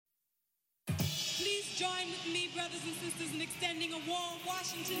Please join with me, brothers and sisters, in extending a warm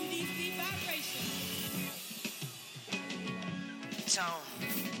Washington, D.C. vibration. Tone.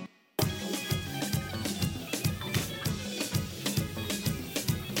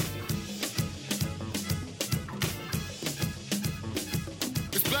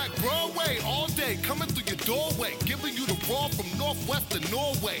 Black Broadway all day, coming through your doorway, giving you the raw from Northwest to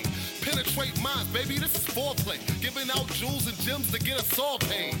Norway. Penetrate minds, baby, this is foreplay. Giving out jewels and gems to get us all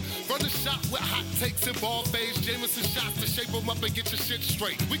paid. Run the shop with hot takes and ball fades. Jameson shots to shape them up and get your shit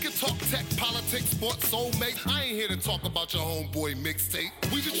straight. We can talk tech, politics, sports, soulmate. I ain't here to talk about your homeboy mixtape.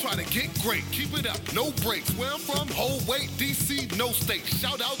 We just try to get great, keep it up, no breaks. Where I'm from, whole weight, DC, no state.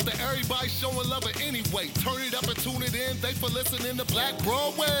 Shout out to everybody showing love it anyway. Turn it up and tune it in, they for listening to Black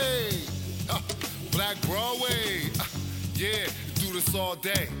Broadway. Black Broadway. Yeah, do this all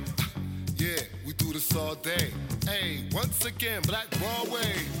day. Yeah, we do this all day. Hey, once again, Black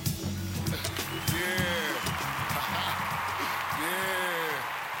Broadway. Yeah. Yeah.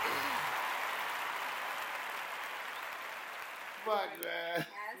 Fuck, man.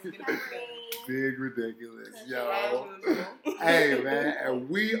 Big ridiculous, yo. Hey, man, and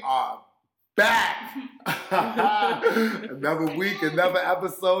we are back. Another week, another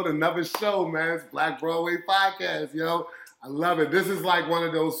episode, another show, man. It's Black Broadway Podcast, yo. I love it. This is like one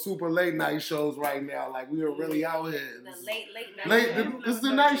of those super late night shows right now. Like we are really out here. The late night. It's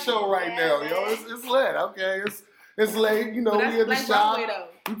the night show right now, yo. It's lit. Okay, it's late. You know, we in the shop.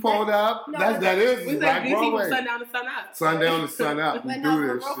 We pulled up. That is Black Broadway. Sundown to sun up. Sundown to sun up. We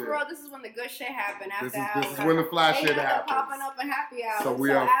do this shit. For real, this is when the good shit happen after This is when the fly shit happens. Popping up in happy hour. So we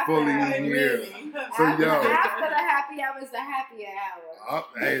are fully here. So after, yo. After the happy hour is the happy hour.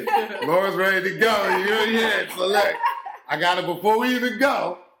 Hey, Laura's ready to go. You're here. So look, before we even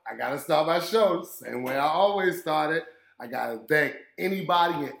go, I gotta start my show the same way I always started. I gotta thank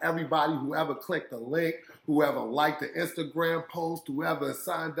anybody and everybody who ever clicked the link, whoever liked the Instagram post, whoever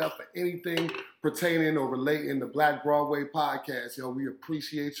signed up for anything pertaining or relating to Black Broadway Podcast. Yo, we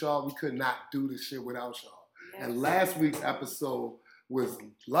appreciate y'all. We could not do this shit without y'all. Yes. And last week's episode was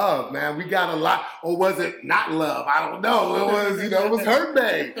love, man. We got a lot, or was it not love? I don't know. It was Hurt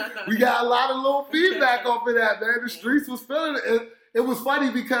Bay. We got a lot of little feedback off of that, man. The streets was feeling it. It was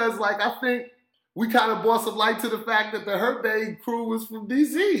funny because, like, I think we kind of brought some light to the fact that the Hurt Bay crew was from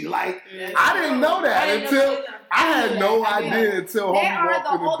DC. Like, I didn't know that I had no idea until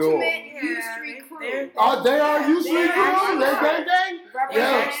homie walked in the door. They are the ultimate U Street crew. Oh, they are U Street crew? They gang gang?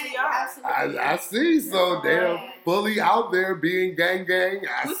 Yeah, I see. So they're fully out there being gang gang.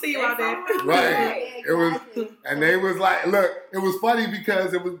 We'll see you out there. Right. It was, and they was like, look, it was funny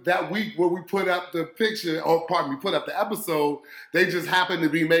because it was that week where we put up the picture, put up the episode, they just happened to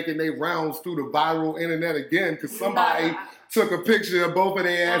be making their rounds through the viral internet again because somebody took a picture of both of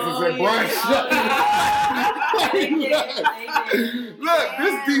their asses at brunch. Look,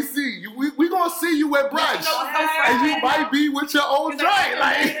 this DC, we gonna see you at brunch, and you might be with your old joint.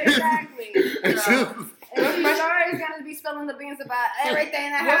 Exactly. Majority is gonna be spilling the beans about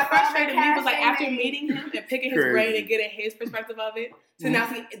everything that happened. What frustrated me was like after meeting him and picking his brain and getting his perspective of it, to now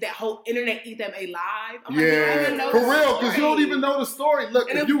see that whole internet eat them alive. I'm for real, because you don't even know the story. Look,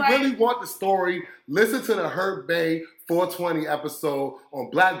 if you really want the story, listen to the Hurt Bay 420 episode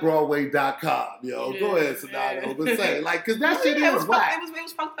on blackbroadway.com. Yo, go ahead, Sadano. But say, like, because that shit is whack. It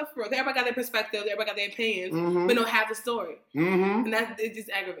was fucked up for real. Everybody got their perspective, everybody got their opinions, but don't have the story. And it just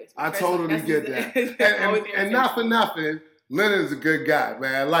aggravates me. I totally get that. And not for nothing, Leonard's a good guy,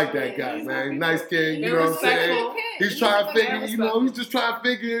 man. I like that guy, man. Nice kid, you know what I'm saying? He's trying to figure, he's just trying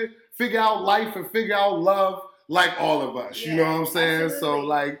to figure out life and figure out love like all of us. You know what I'm saying? Absolutely. So,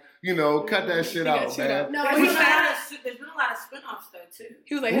 like, cut that shit out, man. No, there's been a lot of spin-offs, though, too.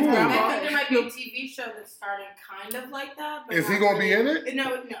 He was like, his grandma. I think there might be a TV show that's starting kind of like that. But is he going to be in it?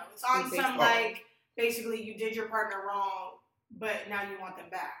 No. It's on some, like, basically you did your partner wrong, but now you want them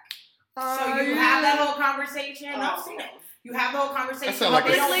back. So you have that whole conversation. I've seen it. You have the whole conversation, but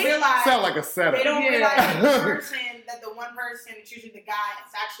they don't realize. Sound like a setup. They don't realize that the one person, it's usually the guy,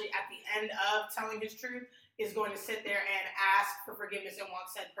 is actually at the end of telling his truth, is going to sit there and ask for forgiveness and want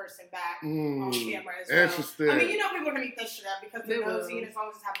said person back on camera as well. Interesting. I mean, people are going to eat this shit up because they're nosy, and as long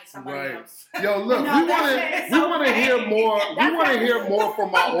as it's happening to somebody else. Yo, look, we want to hear more. We want to hear more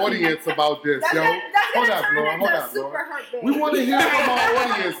from our audience about this, yo. Hold up, Laura. We want to hear from our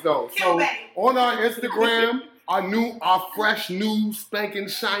audience, though. So on our Instagram, our fresh, new, spanking,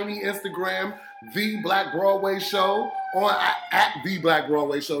 shiny Instagram, The Black Broadway Show, at The Black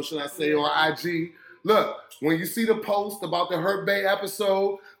Broadway Show, should I say, on IG. Look, when you see the post about the Hurt Bay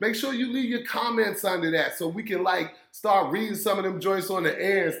episode, make sure you leave your comments under that so we can start reading some of them joints on the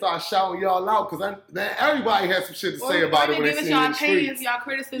air and start shouting y'all out, because everybody has some shit to say about it when they see it in the streets. Y'all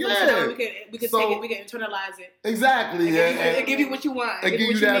criticism, Yeah. so we can take it, we can internalize it. Exactly. And give you what you want. And give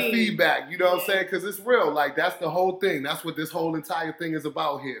you that feedback, you know what I'm Yeah. saying? Because it's real. Like, that's the whole thing. That's what this whole entire thing is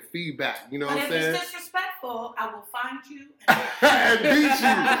about here. Feedback, you know But what I'm if saying? it's disrespectful, I will find you And beat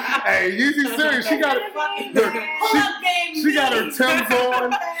you. Hey, Yeezy serious. She got she got her Timbs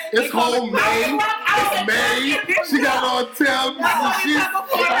on. It's homemade. It's made. She got on Timbs. She's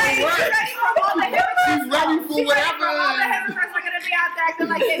ready for whatever.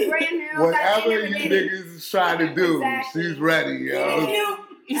 Whatever you niggas is trying to do, she's ready, yo.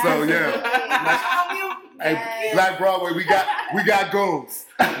 So yeah. Hey, Black Broadway, we got goons.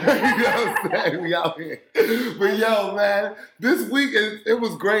 You know what I'm saying? We out here. But yo, man, this week it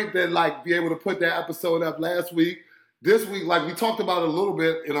was great that be able to put that episode up last week. This week, we talked about it a little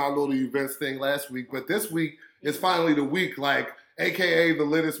bit in our little events thing last week, but this week is finally the week, AKA the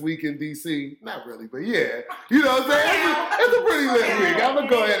littest week in DC. Not really, but yeah. You know what I'm saying? It's a pretty lit week. I'm going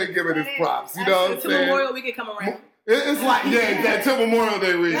to go ahead and give it its props. You know what I'm saying? Until Memorial Weekend come around. It's until Memorial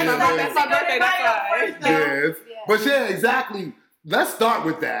Day weekend. That's my birthday, that's why. But yeah, exactly. Let's start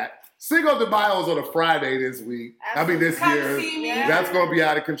with that. Cinco de Mayo is on a Friday this week. This year. That's going to be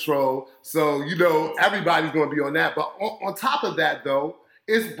out of control. So, everybody's going to be on that. But on top of that, though,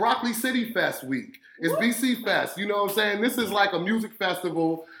 it's Broccoli City Fest week. It's BC Fest. You know what I'm saying? This is like a music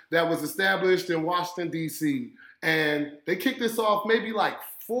festival that was established in Washington, D.C. And they kicked this off maybe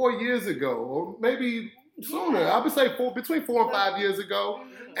 4 years ago, or maybe sooner. I would say between 4 and 5 years ago.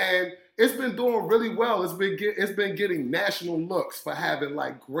 And it's been doing really well. It's been getting national looks for having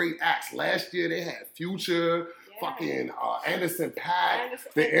great acts. Last year they had Future, fucking Anderson .Paak,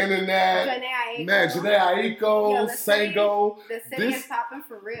 The Internet, Janae Aiko, Sango. The city is popping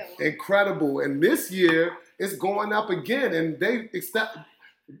for real. Incredible. And this year it's going up again. And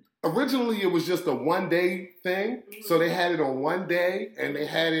originally it was just a one-day thing. Mm-hmm. So they had it on one day, and they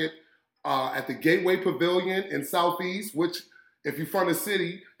had it at the Gateway Pavilion in Southeast, which, if you're from the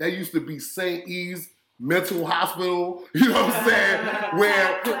city, that used to be St. E's Mental Hospital. You know what I'm saying?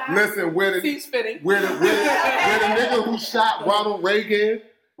 Where the nigga who shot Ronald Reagan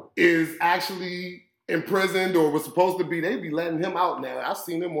is actually imprisoned, or was supposed to be. They be letting him out now. I've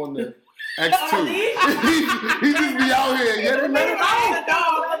seen him on the X2. He just be out here. Yeah, they let him out.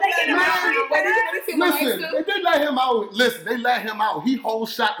 Listen, they let him out. Listen, they let him out. He whole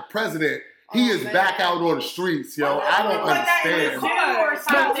shot the president. He is back out on the streets, yo. I don't understand. So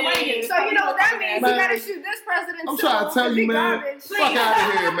you know what that means? You gotta shoot this president. I'm trying to tell you, man. Fuck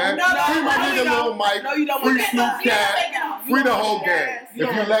out of here, man. Free my nigga Lil Mike. Free Snoop Cat. Free the whole gang. If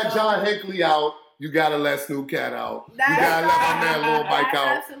you let John Hinckley out, you gotta let Snoop Cat out. You gotta let my man Lil Mike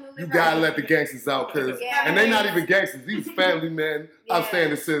out. You gotta let the gangsters out, and they not even gangsters. These family men,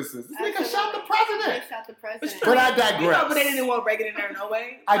 upstanding citizens. This nigga shot the president. But I digress. But they didn't want Reagan in there, no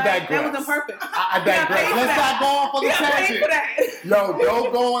way. I digress. That was on purpose. I digress. Let's not go off on the tangent. Yo,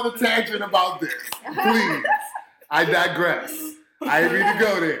 don't go on a tangent about this, please. I digress. I didn't mean to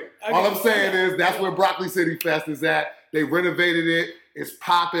go there. Okay. All I'm saying is that's where Broccoli City Fest is at. They renovated it. It's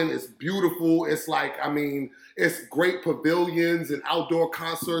popping. It's beautiful. It's it's great pavilions and outdoor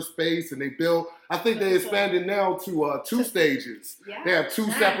concert space. And they built, I think they expanded now to 2 stages. Yeah. They have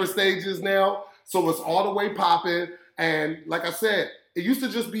 2 separate stages now. So it's all the way popping. And like I said, it used to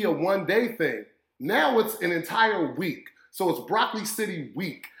just be a one-day thing. Now it's an entire week. So it's Broccoli City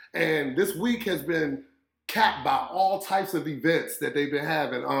Week. And this week has been capped by all types of events that they've been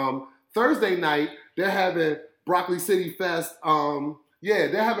having. Thursday night, they're having Broccoli City Fest.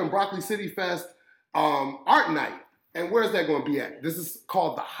 They're having Broccoli City Fest art night. And where's that going to be at? This is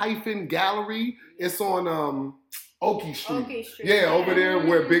called the Hyphen Gallery. It's on Oakey Street. Yeah, over there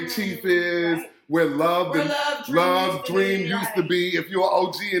where Big Chief is, where Love Dream used to be. If you're an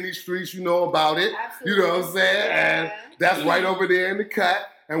OG in these streets, you know about it. Absolutely. You know what I'm saying? Yeah. And that's right over there in the cut.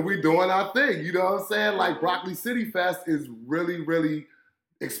 And we're doing our thing. You know what I'm saying? Broccoli City Fest is really, really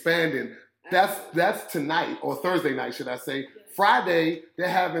expanding. That's tonight, or Thursday night, should I say. Friday, they're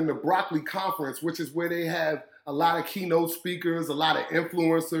having the Broccoli Conference, which is where they have a lot of keynote speakers, a lot of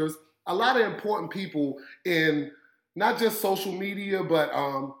influencers, a lot of important people in not just social media, but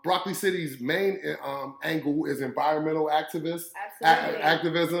Broccoli City's main angle is environmental activism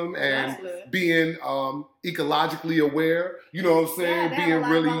and being ecologically aware. You know what I'm saying? Being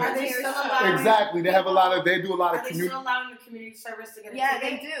really exactly. They have a lot of. They do a lot of community. Still allowing the community service to get. Yeah,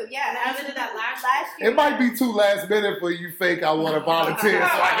 they do. Yeah, I did that last year. It might be too last minute for you. Fake. I want to volunteer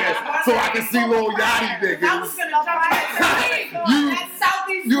so I can see little yachty niggas. I was gonna jump at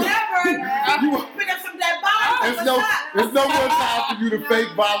Southeast whatever. Pick up some dead bodies. There's no more time for you to fake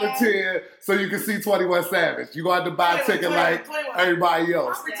volunteer so you can see 21 Savage. You gonna have to buy a ticket like everybody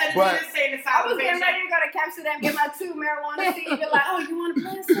else. But I was getting ready to go to Amsterdam, get my 2 marijuana seeds. You're like, oh, you want to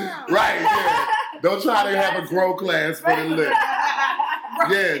play some? Right, yeah. Don't try to have a grow class for the lit.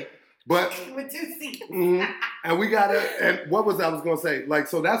 Yeah, but with 2 seats. And we gotta. And what was I was gonna say? Like,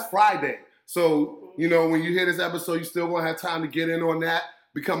 so that's Friday. So you know, when you hear this episode, you still gonna have time to get in on that,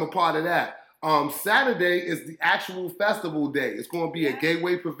 become a part of that. Saturday is the actual festival day. It's going to be at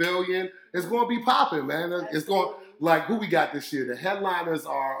Gateway Pavilion. It's going to be popping, man. It's going like who we got this year. The headliners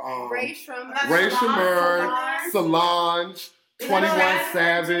are Ray Shrummer, Solange, 21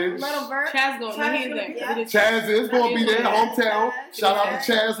 Savage, Little Vert. Chaz going. Chaz is going to be there. Hometown. Shout out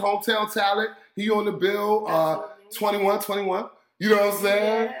to Chaz, hometown talent. He on the bill. 21. You know what I'm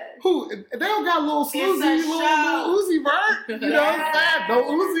saying? Yeah. Who? They don't got little Sloozy, little Uzi Vert. You know what I'm saying? No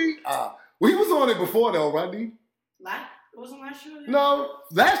Uzi. Well, he was on it before though, right? It wasn't last year? No,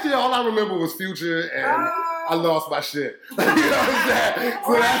 last year all I remember was Future, and I lost my shit. You know what I'm saying?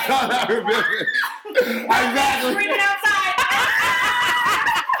 So that's all I remember. Exactly. Screaming outside.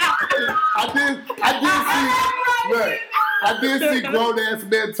 I did see grown ass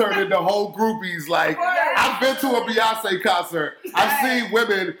men turn into whole groupies. Like I've been to a Beyonce concert. I've seen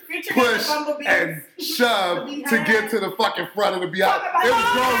women push and shove to get to the fucking front of the Beyonce. It was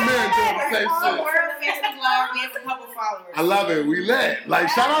grown men doing the same shit. We have a couple followers. I love it. We lit. Like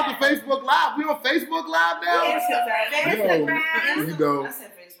shout out to Facebook Live. We on Facebook Live now. Instagram. You know. I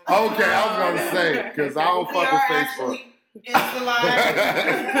said Facebook. Okay, I was gonna say because I don't fuck with Facebook. Insta Live.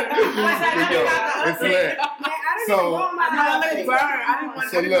 It's lit. So look,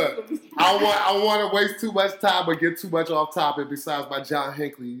 I don't want to waste too much time or get too much off topic besides my John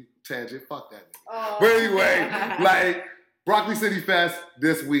Hinckley tangent. Fuck that. But anyway, like Broccoli City Fest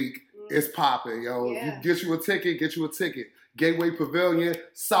this week is popping, yo. Yeah. You get you a ticket. Gateway Pavilion,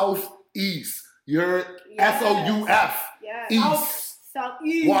 Southeast. You heard? SOUF. Yes. East.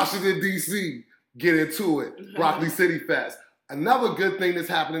 Southeast. Washington, D.C. Get into it. Broccoli City Fest. Another good thing that's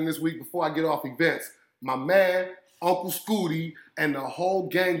happening this week before I get off events. My man, Uncle Scooty, and the whole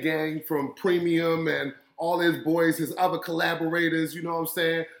gang from Premium and all his boys, his other collaborators, you know what I'm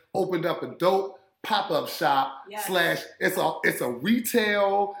saying, opened up a dope pop-up shop it's a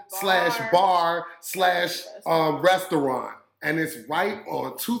retail bar restaurant. And it's right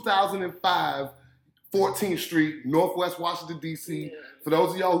on 2005 14th Street, Northwest Washington, D.C. For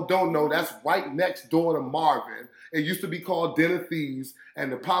those of y'all who don't know, that's right next door to Marvin. It used to be called Den of Thieves,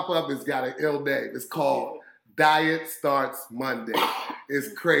 and the pop-up has got an ill name. It's called Diet Starts Monday.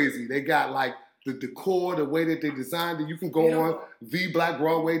 It's crazy. They got like the decor, the way that they designed it. You can go on the Black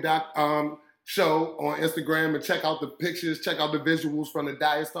Broadway show on Instagram and check out the pictures, check out the visuals from the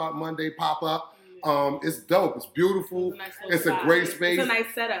Diet Start Monday pop-up. It's dope. It's beautiful. It's a great space. It's a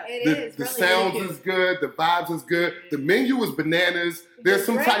nice setup. The sounds is good. The vibes is good. The menu is bananas. There's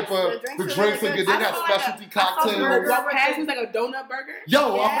some type of the drinks are good. They got specialty cocktails. Walk past was like a donut burger.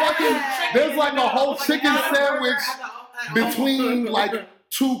 Yo, there's like a whole chicken sandwich between like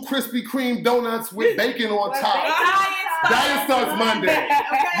 2 Krispy Kreme donuts with bacon on top. Diet Starts Monday.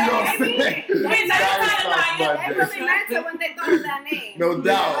 You know what I'm saying? Diet Starts They Monday. really meant it when they thought of that name. No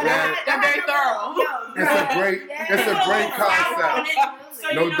doubt, man. They're very thorough. It's a great concept.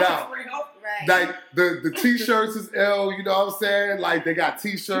 No doubt. Like the t-shirts is ill, you know what I'm saying? Like they got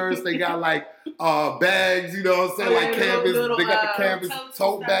t-shirts, they got like bags, you know what I'm saying? Like canvas, they got the canvas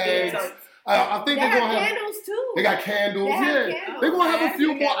tote bags. I think they're gonna have candles too. They got candles, candles. They're gonna have a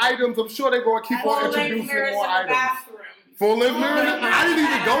few more items. I'm sure they're gonna keep on introducing more items. Full length mirror? I didn't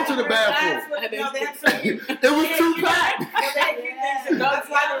even go to the bathroom. It was too packed.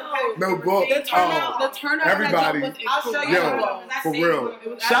 No book. The turnout. Everybody. I'll show you. Yo, for real.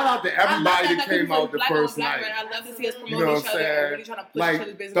 Shout out to everybody that came out the first night. I love to see us promote You know what each I'm other. saying? Really trying to push each other's Like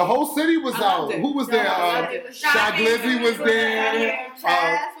business. the whole city was out. Who was there? Shy Glizzy was there.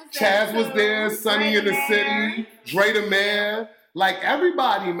 Chaz was there. Sunny in the City. Dre the Man. Like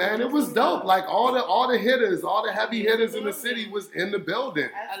everybody, man, it was dope. Like all the hitters, all the heavy hitters in the city was in the building,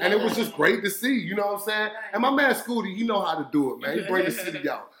 and it was just great to see. You know what I'm saying? And my man Scooty, he know how to do it, man. He bring the city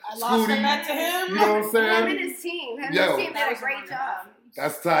out. I lost Scooty, that to him. You know what I'm saying? Him and his team. Him and his team did a great job.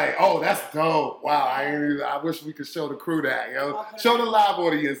 That's tight. Oh, that's dope. Wow, I wish we could show the crew that, yo. Show the live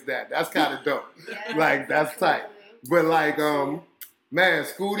audience that. That's kind of dope. Yeah, like, that's tight. But like, man,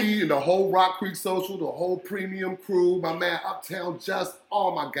 Scooty and the whole Rock Creek Social, the whole premium crew, my man Uptown Just,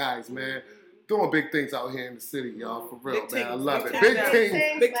 all my guys, man. Doing big things out here in the city, y'all, for real, Big man. I things. love Big it. things. Big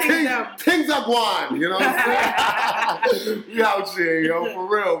things. Big things now. Things up one, you know what I'm saying? We out here, yo, for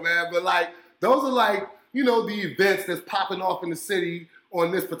real, man. But like, those are like, you know, the events that's popping off in the city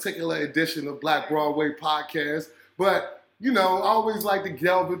on this particular edition of Black Broadway Podcast. But, you know, I always like to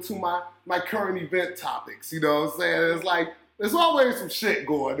delve into my current event topics, you know what I'm saying? It's like, there's always some shit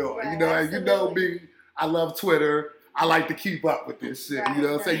going on, Right, you know, and you know absolutely. me, I love Twitter. I like to keep up with this shit, you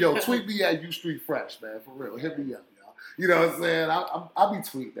know what I'm saying? Yo, tweet me at U Street Fresh, man, for real. Hit me up, y'all. You know what I'm saying? I'll be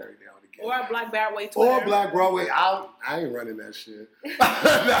tweeting every now and again. Or Black Broadway Twitter. Or Black Broadway. I ain't running that shit. No,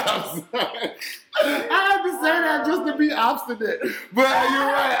 I'm sorry. I have to say that just to be obstinate. But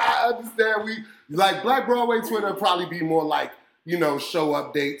you're right. I understand. We like Black Broadway Twitter will probably be more like, you know, show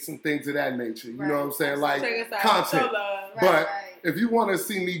updates and things of that nature. You know what I'm saying? Like Check us out. content. Show love. But if you want to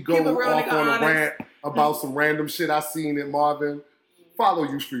see me go Keep it real, off nigga, on a honest. rant about some random shit I seen in Marvin, follow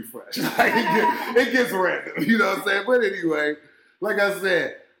U Street Fresh. Like, it gets random. You know what I'm saying? But anyway, like I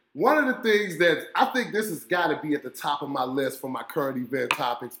said, one of the things that I think this has got to be at the top of my list for my current event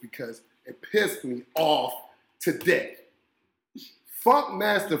topics because it pissed me off today. Funk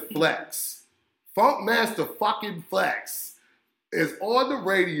Master Flex fucking Flex is on the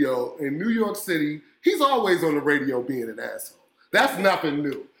radio in New York City. He's always on the radio being an asshole. That's nothing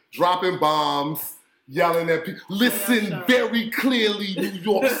new. Dropping bombs, yelling at people. Listen very clearly, New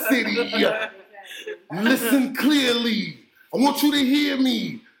York City. Listen clearly. I want you to hear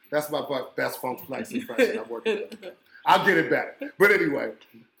me. That's my best Funk Flex impression. I'm working on it. I'll get it back. But anyway,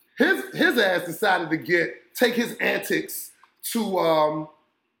 his ass decided to take his antics to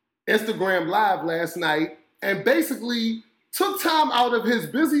Instagram Live last night and basically took time out of his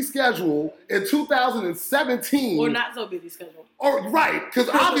busy schedule in 2017. Or not so busy schedule. Or right, because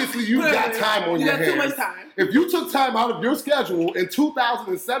obviously you got time on You your got hands. too much time. If you took time out of your schedule in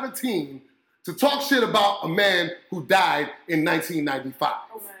 2017 to talk shit about a man who died in 1995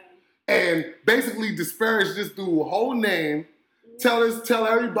 and basically disparage this dude's whole name, tell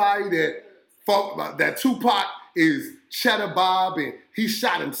everybody that Tupac is Cheddar Bob and he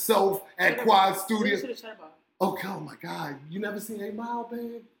shot himself at Quad Studio. Oh my God, you never seen 8 Mile,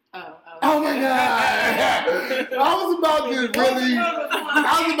 babe? Oh my God! I was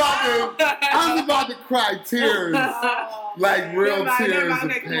about to cry tears, like real tears of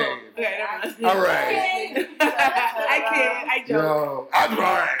pain. Okay, All right. I can't. I joke. Yo, I'm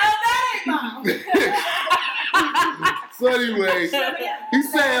all right. So anyway,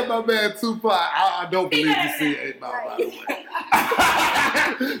 he's saying my man Tupac. I don't believe you see 8 Mile, by the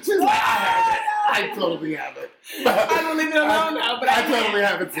way. She's like, I have it. I totally have it. I don't leave it alone now, but I totally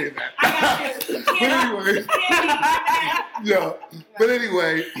haven't seen that. But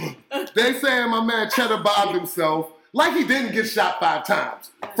anyway, they saying my man Cheddar bombed himself like he didn't get shot 5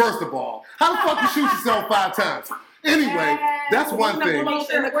 times. First of all, how the fuck you shoot yourself 5 times? Anyway, that's one thing. In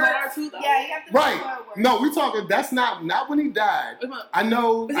the car too, though. Yeah, you have to Right. No, we talking. That's not when he died. I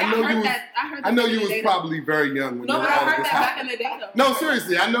know you was probably very young when No, all but I of heard this that back happened. in the day, though. No,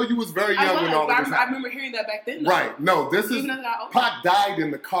 seriously, I know you was very young when all of this I happened. remember hearing that back then. Though. Right. No, this is Even as I got older. Pac died in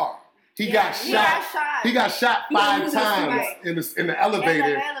the car. He got shot. He got shot 5 times in the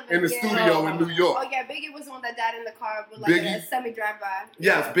elevator in the studio in New York. Oh yeah, Biggie was the one that died in the car with Biggie? a semi drive-by.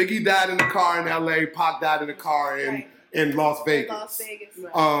 Yes, Biggie died in the car in L.A. Pac died in the car in Las Vegas. Las Vegas.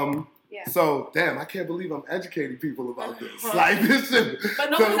 Yeah. So damn, I can't believe I'm educating people about this. Like this shit.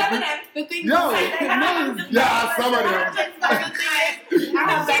 But no So- one's having that. The thing Yo, was like, yeah, some of them.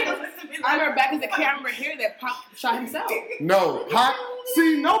 I remember back as a kid, I remember hearing that Pac shot himself. No, Pac.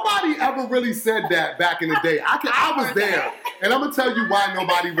 See, nobody ever really said that back in the day. I was there, and I'm gonna tell you why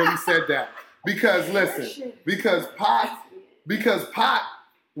nobody really said that. Because listen, because Pac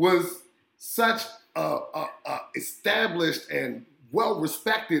was such a established and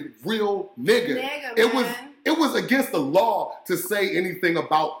well-respected real nigga. It was against the law to say anything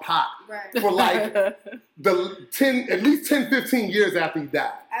about Pac for like at least 10, 15 years after he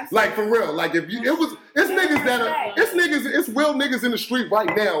died. Absolutely. Like for real. Like it's real niggas in the street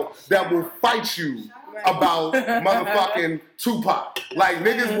right now that will fight you about motherfucking Tupac. Like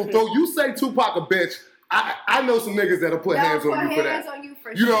niggas will throw you say Tupac a bitch. I know some niggas that'll put hands on you for that.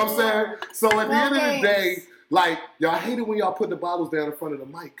 You know what I'm saying? So at the end of the day, like, y'all hate it when y'all put the bottles down in front of the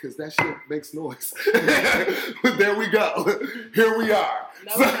mic because that shit makes noise. But there we go. Here we are.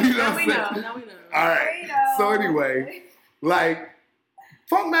 No, So, you know now what we I'm know. saying? Now we know. All right. So anyway, like,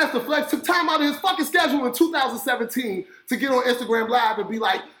 Funkmaster Flex took time out of his fucking schedule in 2017 to get on Instagram Live and be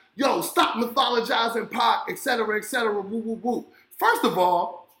like, yo, stop mythologizing Pac, etc., etc., woo, woo, woo. First of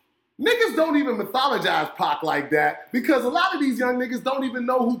all, niggas don't even mythologize Pac like that because a lot of these young niggas don't even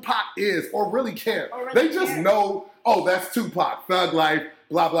know who Pac is or really care. They just know, oh, that's Tupac, Thug Life,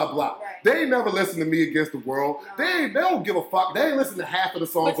 blah, blah, blah. Right. They ain't never listen to Me Against the World. No. They don't give a fuck. They ain't listen to half of the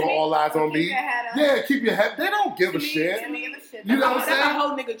songs But on to me, All Eyes on Me. Keep your head up. Yeah, keep your head. They don't give a To me, shit. to me, You know what I'm That's saying? a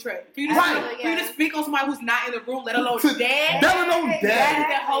whole nigga trait. For you to, Right. for you to speak on somebody who's not in the room, let alone To- dead. Let alone That dead. is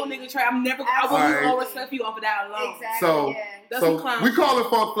that whole nigga trait. I Alright. wouldn't lower stuff you off of that alone. Exactly. So, Yeah. That's some So clown we shit. call it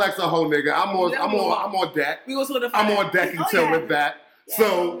Funk Flex a whole nigga. I'm Yeah, on deck. We gonna solidify I'm that. on deck Oh, until yeah. with that. Yeah,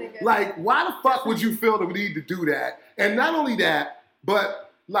 So, nigga. like, why the fuck would you feel the need to do that? And not only that,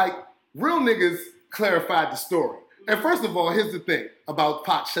 but like, real niggas clarified the story. And first of all, here's the thing about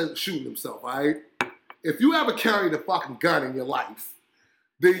Pac shooting himself, all right? If you ever carried a fucking gun in your life,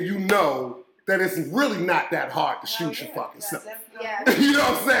 then you know that it's really not that hard to shoot your fucking self. Yeah. You know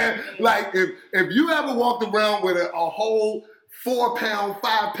what I'm saying? Like, if you ever walked around with a whole 4-pound,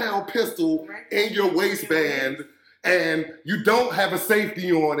 5-pound pistol in your waistband and you don't have a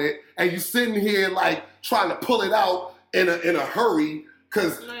safety on it and you sitting here like trying to pull it out in a hurry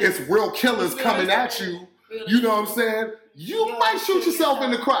because it's real killers coming at you, you know what I'm saying? You might shoot yourself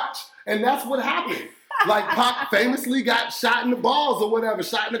in the crotch. And that's what happened. Like Pac famously got shot in the balls or whatever,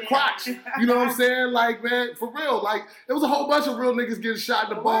 shot in the crotch. You know what I'm saying? Like, man, for real. Like, there was a whole bunch of real niggas getting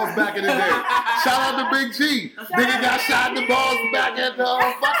shot in the balls back in the day. Shout out to Big G. Nigga got shot in the balls back at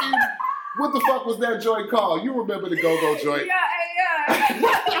fucking, what the fuck was that joint called? You remember the Go-Go joint.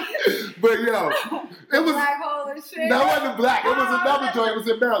 Yeah. But yo, it was, Black hole and shit. that wasn't black. It was another joint. It was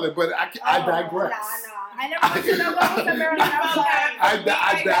in Maryland, but I digress. Nah. I never went to no Go-Go's in Maryland. I'm sorry.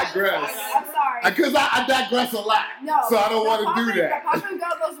 I digress. I'm sorry. Because I digress a lot. No. So I don't want to do that. The Pop and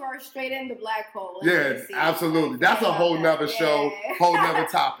Go-Go's were straight in the black hole. in Yeah, DC. absolutely. That's a whole nother show, Yeah. whole nother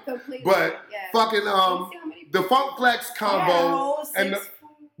topic. Completely. But yeah. fucking You see how many the Funk Flex combo Yeah, and six-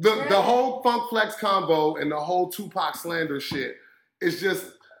 the whole Funk Flex combo and the whole Tupac slander shit is just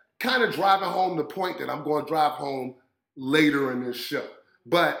kind of driving home the point that I'm going to drive home later in this show.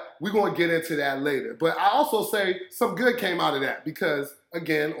 But we're going to get into that later. But I also say some good came out of that because,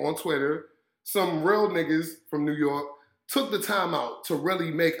 again, on Twitter, some real niggas from New York took the time out to really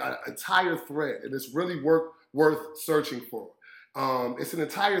make an entire thread, and it's really worth searching for. It's an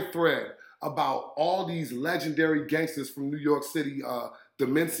entire thread about all these legendary gangsters from New York City,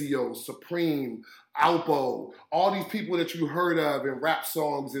 Demencio, Supreme, Alpo, all these people that you heard of in rap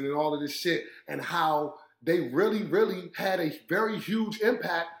songs and in all of this shit, and how they really, really had a very huge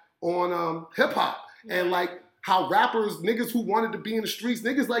impact on hip-hop. And like how rappers, niggas who wanted to be in the streets,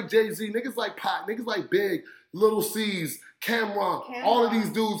 niggas like Jay-Z, niggas like Pac, niggas like Big, Little C's, Cameron, all of these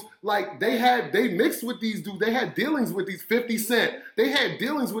dudes, like they mixed with these dudes. They had dealings with these 50 Cent. They had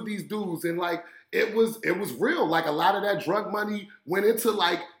dealings with these dudes, and like it was real. Like a lot of that drug money went into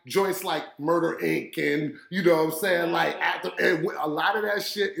like joints like Murder Inc. and you know what I'm saying, like a lot of that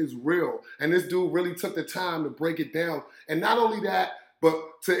shit is real. And this dude really took the time to break it down. And not only that,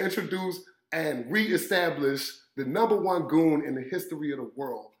 but to introduce and reestablish the #1 goon in the history of the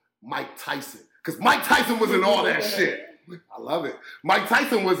world, Mike Tyson. Because Mike Tyson was in all that shit. I love it. Mike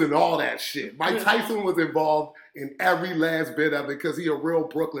Tyson was in all that shit. Mike Tyson was involved in every last bit of it because he a real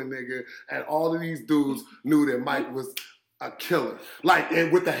Brooklyn nigga, and all of these dudes knew that Mike was a killer. Like,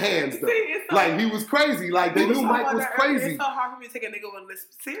 and with the hands though. Like, he was crazy. Like, they knew Mike was crazy. It's so hard for me to take a nigga with a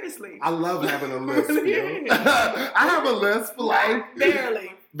list seriously. I love having a list, yo. I have a list for like...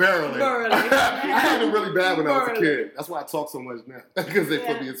 Barely. I had it really bad when I was a kid. That's why I talk so much now. Because they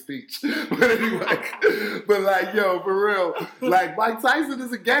put me in speech. But anyway, but like, yo, for real, like Mike Tyson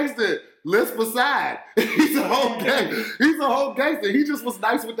is a gangster. List beside. He's a whole gangster. He just was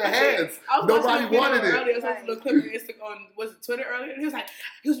nice with the hands. Nobody wanted it. Earlier, I was watching a clip on was it Twitter earlier? He was like,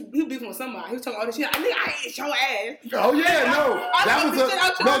 he was beefing with somebody. He was talking all this shit. I think I ate your ass. Oh yeah, no. That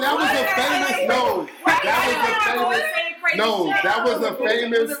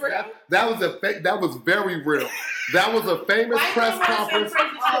was very real. That was a famous press conference.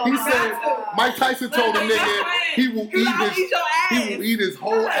 He said Mike Tyson told a nigga he will eat his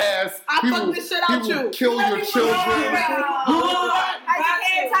whole ass. He will kill your children. Yo,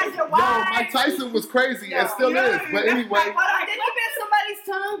 Mike Tyson was crazy and still is. But anyway. Did he bend somebody's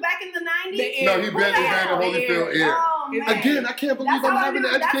tongue back in the 90s? No, he banned the Holyfield ear. Oh Again, I can't believe I'm having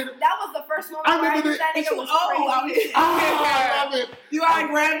an educated. That was the first moment I where I remember knew that It's nigga you was out crazy. here. I love it. You are a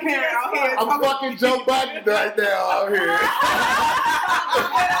grandparent out here. I'm fucking Joe Biden right now out here.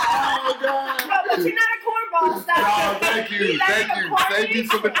 Oh, God. No, but you're not a cornball. Stop. Oh, thank you. Thank you. Thank you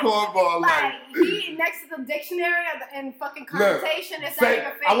for the cornball Like, life. he next to the dictionary and fucking connotation is not Say,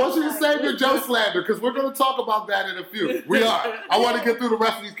 even I want you to like, save your Joe slander because we're going to talk about that in a few. We are. I want to get through the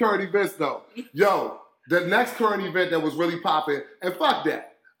rest of these current events though. Yo, the next current event that was really popping, and fuck that.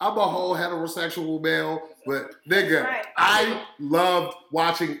 I'm a whole heterosexual male, but nigga, Right. I loved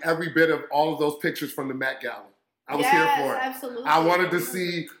watching every bit of all of those pictures from the Met Gala. I was here for it. Absolutely. I wanted to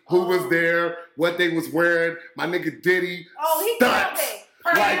see who was there, what they was wearing. My nigga Diddy. Oh, he stunts. killed it.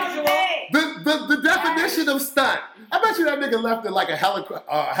 Like, the definition of stunt. I bet you that nigga left in like a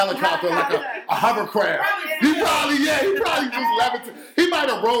helicopter, like a hovercraft. He probably just levitated. He might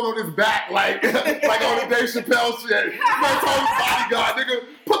have rolled on his back like on the Dave Chappelle shit. He might have told his bodyguard, nigga,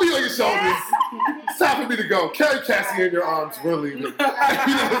 put me on your shoulders. It's time for me to go. Carry Cassie in your arms. We're leaving. You know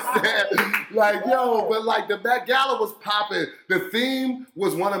what I'm saying? Like, yo, but like the Met Gala was popping. The theme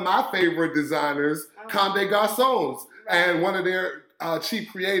was one of my favorite designers, Comme des Garçons, and one of their chief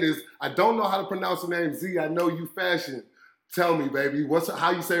creators. I don't know how to pronounce her name. Z, I know you fashion. Tell me, baby,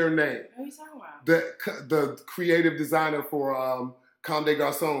 how you say her name? What are you talking about? The creative designer for Comme des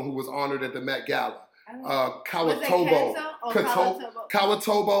Garçons, who was honored at the Met Gala. Kawatobo.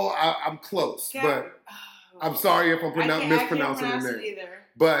 Kawatobo. I'm close, but I'm sorry if I'm mispronouncing her name. Either.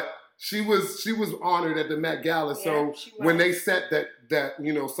 But she was honored at the Met Gala. So when they said that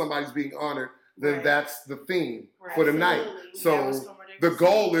somebody's being honored, then that's the theme for the night. So the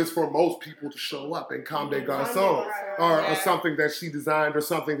goal is for most people to show up in Comme des Garçons or something that she designed or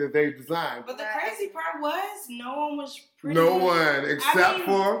something that they designed. But the crazy part was no one was pretty. No one except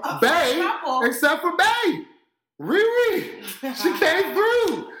for Bay. Except for Bay. Riri. She came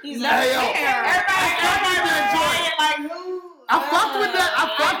through. Everybody enjoyed it. Like who? I fucked with that. I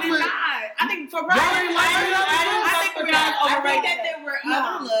fucked with it. I think for Brian, I think that there were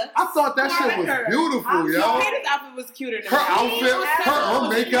other looks. I thought that shit was beautiful, yo. His outfit was cuter than Her outfit, her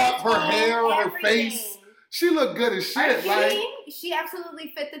makeup, her hair, her face. She looked good as shit. Like she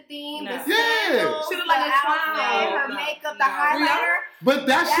absolutely fit the theme. No. The sandals, She looked like a outfit, clown. her makeup, the highlighter. but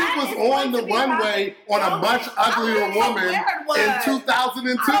that shit was on the runway on a much uglier woman in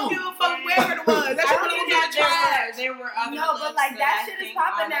 2002. I don't give a fuck where it was. That shit was trash. There were other No, but like that shit is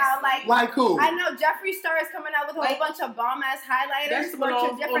popping now. Like who? I know Jeffree Star is coming out with a whole bunch of bomb ass highlighters, That's bunch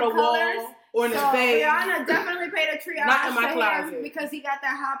of on different the wall colors. or in So his face. Rihanna definitely paid a triage Not in my to closet. him because he got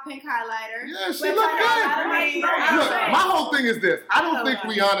that hot pink highlighter. Yeah, she Which looked I know a lot good. of my- Look, my whole thing is this. I don't think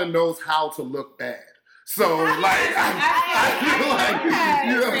Rihanna knows how to look bad. So, like, I feel like,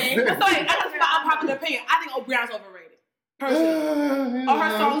 you know what I'm saying? So, that's my unpopular opinion. I think Brianna's overrated. Personally. All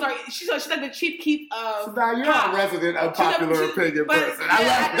her songs are, she's like the Chief Keef of. So now you're a resident unpopular opinion person. I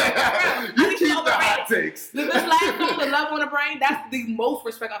love that. You keep the hot takes. This last song, The Love on the Brain, that's the most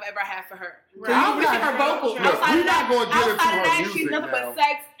respect I've ever had for her. I'm You listen to her vocals. Look, we're not going to get into Outside of her that, music she's nothing now. but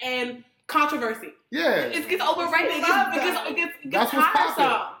sex and controversy. Yeah. It gets overrated. It gets That's what's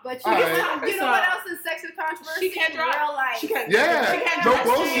tiresome. But All right. you know what else is sex and controversy? She can't drop. Real life. She can't. Yeah, She can't no drop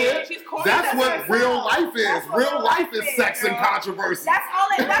bullshit. shit. She's corny. That's what real life is. That's what Real real life life is is, sex and girl. controversy. That's all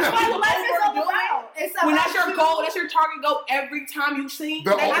it. That's what life is all Overdoing about. It's When about that's your you. goal, that's your target goal every time you sing.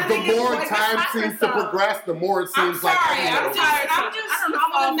 The I think it's more like time a seems to song. progress, the more it I'm seems like sorry. I'm everyone. tired. I I'm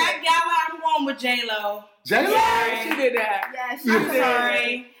don't know. on the Met Gala. I'm going with J Lo. J-Lo? Yeah, she did that. Yeah, she Yeah. I'm did.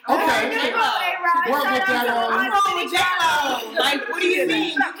 sorry. Okay. We're with that on. I'm going with J Lo. Like, what do you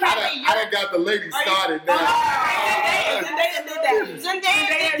mean? You can't be. I done got the lady started now. Zendaya did that.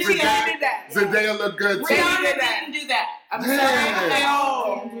 Zendaya did that. Zendaya look good too. Rihanna didn't do that. I'm sorry. Hey.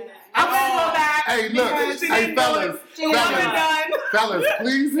 No. I'm I'm gonna go back. Hey, look, because she hey, didn't do fellas, it. She wasn't done. fellas,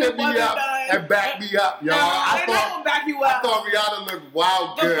 please hit me wasn't up done. and back me up, y'all. I They're not gonna back you I up. thought Rihanna looked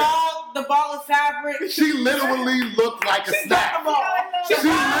wild The good. ball of fabric. She literally looked like a snack. She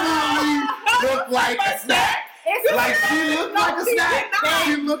literally looked like a snack. Like she looked like a snack.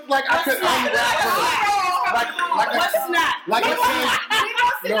 She looked like I could unwrap her. Like What's a snack? like a snack.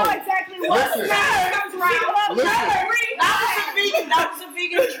 We know exactly what Listen. Comes around. Listen. That was a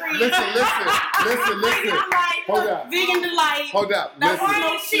vegan treat. Listen. Hold up. Vegan delight. Hold up. That's Listen.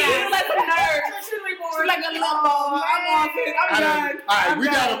 why she was like a nerd. She's like a limbo. I'm off it. I'm done. All right, we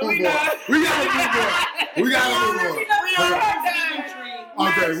gotta move on. We gotta move on.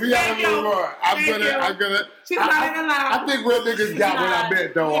 Okay, we gotta move on. I'm gonna. She's not even I loud. think real niggas got what I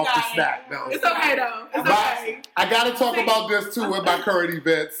meant though off the snack though. It's okay though. It's But okay. I gotta talk about this too with my current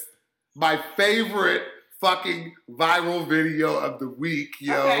events. My favorite fucking viral video of the week,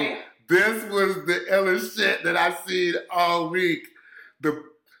 yo. Okay. This was the illest shit that I've seen all week.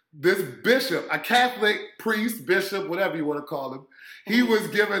 This bishop, a Catholic priest, bishop, whatever you want to call him, he was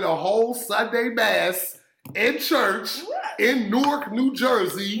giving a whole Sunday mass in church in Newark, New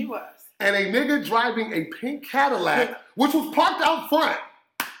Jersey. He was. And a nigga driving a pink Cadillac, which was parked out front,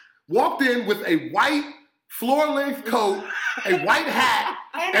 walked in with a white floor-length coat, a white hat,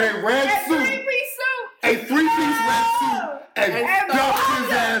 and a red suit. A three-piece red suit. And dumped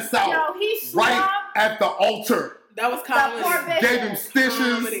his ass out right at the altar. That was comedy. Gave him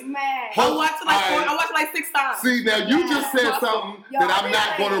stitches. Man. I watched it like 6 times. See, now you just said something that I'm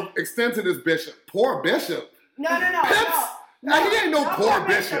not going to extend to this bishop. Poor bishop. No. Pimps. Now, he ain't no poor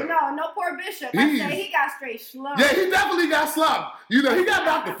bishop. No poor bishop. I say he got straight slumped. Yeah, he definitely got slumped. You know, he got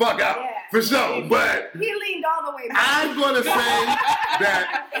knocked the fuck out. Yeah. For sure. But He leaned all the way back. I'm going to say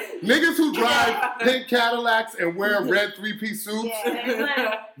that niggas who drive pink Cadillacs and wear red three-piece suits,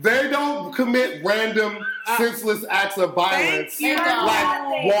 they don't commit random, senseless acts of violence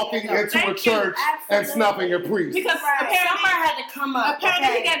like walking into a church and snuffing a priest. Because apparently Somebody had to come up.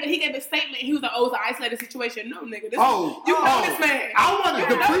 Apparently he gave a statement. He was like, "Oh, it's an isolated situation." No, nigga. This this man. I wanted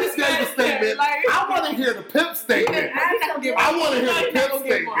the priest gave a statement. I want to hear the pimp statement. I want to hear the pimp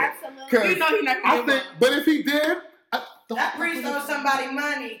statement. Absolutely. You know he not I gonna think, but if he did, That priest owes somebody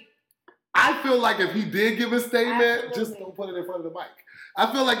money. I feel like if he did give a statement, Absolutely. just don't put it in front of the mic.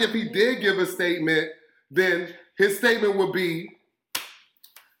 I feel like if he did give a statement, then his statement would be,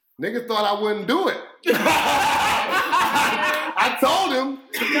 nigga thought I wouldn't do it. I told him,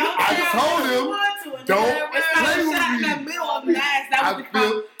 don't play with me. in the middle of mass. That was I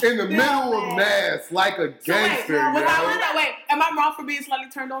feel in the middle of mass like a gangster. Wait, yo. wait, am I wrong for being slightly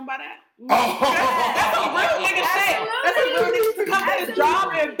turned on by that? Oh. That's a real nigga shit. That's a real nigga to come to his job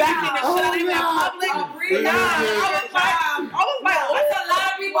and back in the shit in public. Yeah. I was like, That's a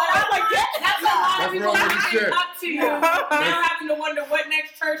lot of people. I was like, yeah. That's a lot That's of people real nigga looking shit. up to you. Now having to wonder what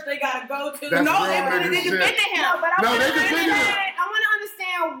next church they gotta go to. That's No, real they nigga shit. defended him. No, but No, I they want to defended him. understand. I want to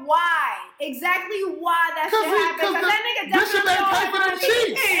understand why. Exactly why that shit happened. Because that nigga Bishop definitely ain't pay for them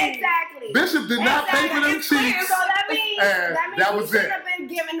cheeks. Exactly. Bishop did not pay for them It's clear. cheeks. So that means And that he was should it. have been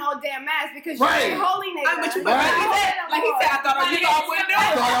giving no damn ass because Right. you're a holy nigga. But you, Right. like he said, I thought I wouldn't do it.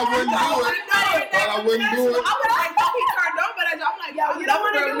 Thought I wouldn't do it. Thought I wouldn't do it. I was like, no, he turned on, but I'm like, Yo, you don't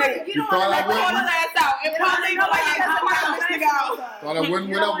want to do it. You don't thought want I to wouldn't? Call his ass out. And probably go like, I'm this nigga out. Thought I wouldn't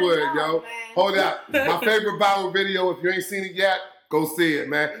when I would, yo. Hold up. My favorite viral video, if you ain't seen it yet, go see it,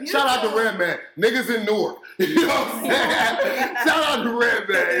 man. Shout out to Red Man. Niggas in Newark. You know what I'm saying? Shout out to Red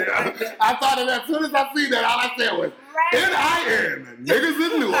Man. You know? I thought of that. As soon as I see that, all I said was, N-I-N.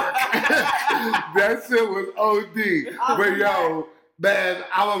 Niggas in Newark. That shit was OD. But yo, man,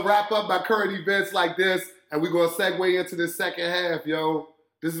 I'm going to wrap up my current events like this, and we're going to segue into the second half, yo.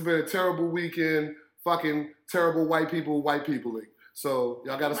 This has been a terrible weekend. Fucking terrible white peopling. So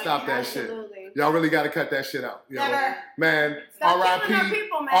y'all got to stop that shit. Y'all really got to cut that shit out. Yo. Never. Man, Stop R.I.P. killing our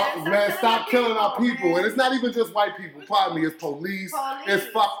people, man. Stop killing our people. man. And it's not even just white people. Pardon me, it's police. It's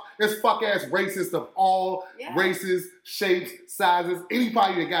fuck ass racists of all races, shapes, sizes.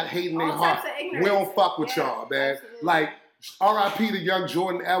 Anybody that got hate in their All heart, types of we ignorance. don't fuck with Yeah, y'all, man. absolutely. Like, R.I.P. to young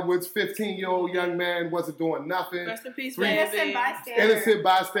Jordan Edwards, 15-year-old young man, wasn't doing nothing. Rest in peace, Innocent baby. bystander. Innocent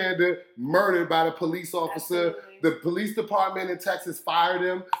bystander murdered by the police officer. Absolutely. The police department in Texas fired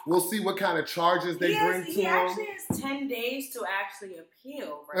him. We'll see what kind of charges they bring to He him. actually has 10 days to actually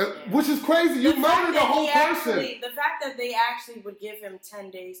appeal right now. Which is crazy. You murdered a whole person. The fact that they actually would give him 10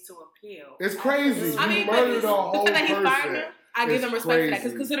 days to appeal. It's crazy. I You mean, murdered a the whole fact that he fired person. him, I give It's them respect for that. crazy.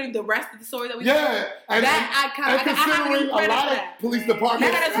 Because considering the rest of the story that we Yeah, and considering a lot of police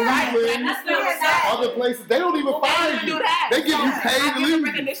departments, That is right. Cleveland, That's still sad. other places, they don't even They fire don't you. do that. They give you paid I to give them leave.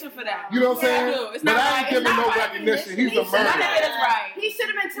 recognition for that. You know what I'm Yeah, I saying? do. It's But not I ain't right. giving It's no not right. recognition. He's a None of murderer. it is right. He should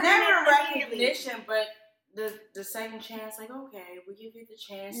have been Never terminated immediately. recognition, but the second chance, like, okay, we give you the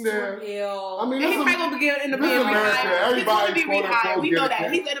chance Yeah. to appeal. I mean, And he's this probably is gonna be end up this being is America. rehired. He's gonna Everybody's be quote, rehired. unquote, We get know a that.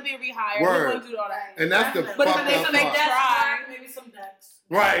 chance. He's gonna be rehired. Word. He's gonna do all that. and that's the But if fucked they up so they part. try. Maybe some ducks.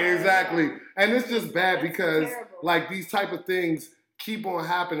 Right, exactly. And it's just bad That's because terrible. like these type of things keep on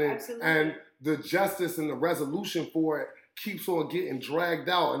happening Absolutely. and the justice and the resolution for it keeps on getting dragged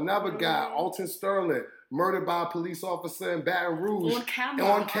out. Another guy, Mhm. Alton Sterling, murdered by a police officer in Baton Rouge On camera.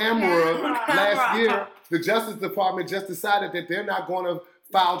 on camera On last year. The Justice Department just decided that they're not going to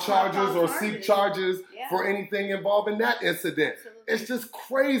file charges or seek charges Yeah. for anything involving that incident. Absolutely. It's just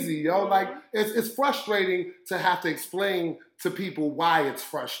crazy, yo. Mhm. Like, it's frustrating to have to explain to people why it's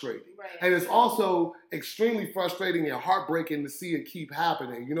frustrating. Right. And it's also extremely frustrating and heartbreaking to see it keep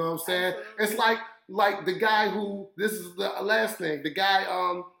happening. You know what I'm saying? Absolutely. It's like, like the guy who, this is the last thing, the guy,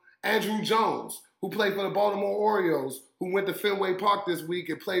 Andrew Jones, who played for the Baltimore Orioles, who went to Fenway Park this week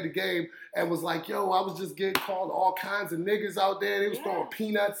and played the game and was like, yo, I was just getting called all kinds of niggas out there. They was throwing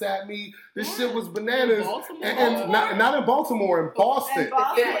peanuts at me. This shit was bananas. And not in Baltimore, in Boston.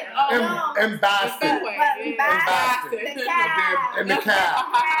 And Boston. And the Cab.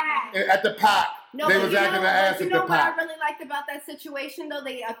 At the Pac. No, they was acting an ass at the Pac. You know what I really liked about that situation, though?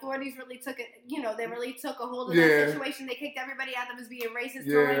 The authorities really took it, they really took a hold of that situation. They kicked everybody out that was being racist,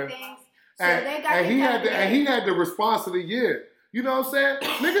 throwing things. So and he had the response of the year. You know what I'm saying?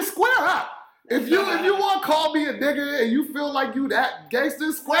 Nigga, square up. If you want to call me a nigga and you feel like you that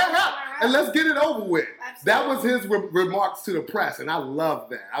gangster, square up and let's get it over with. Absolutely. That was his remarks to the press, and I love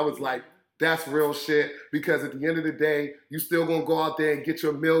that. I was like, that's real shit, because at the end of the day, you still gonna go out there and get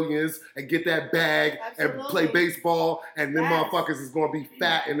your millions and get that bag and play baseball, and them motherfuckers is gonna be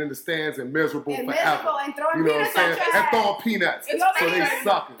fat and in the stands and miserable forever. And throwing peanuts at your ass. And throwing peanuts. So they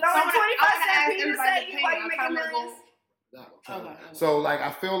suck it. Throwing 25-cent peanuts at you while you making millions. So like, I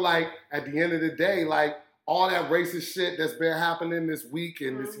feel like at the end of the day, like all that racist shit that's been happening this week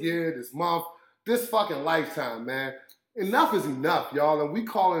and this year, this month, this fucking lifetime, man. Enough is enough, y'all, and we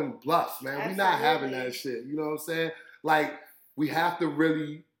calling bluffs, man. We not having that shit. You know what I'm saying? Like, we have to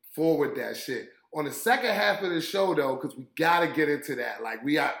really forward that shit. On the second half of the show, though, because we gotta get into that. Like,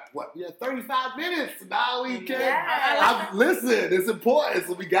 we have 35 minutes. Now we can listen. It's important,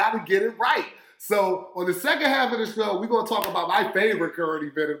 so we gotta get it right. So on the second half of the show, we're gonna talk about my favorite current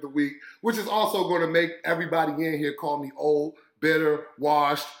event of the week, which is also gonna make everybody in here call me old, bitter,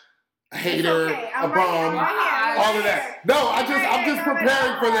 washed, a hater, a bum, all of that. No, I'm just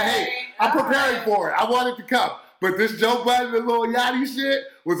preparing for the hate. I'm preparing for it. I want it to come. But this Joe Budden and Lil Yachty shit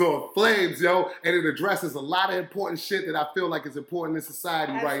was on flames, yo. And it addresses a lot of important shit that I feel like is important in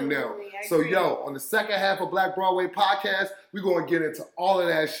society right now. So, yo, on the second half of Black Broadway Podcast, we're going to get into all of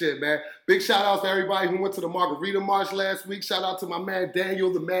that shit, man. Big shout outs to everybody who went to the Margarita March last week. Shout out to my man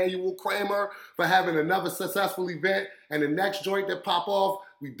Daniel, the Manuel Kramer, for having another successful event. And the next joint that pop off,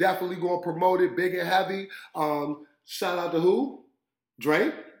 we definitely going to promote it big and heavy. Shout out to who?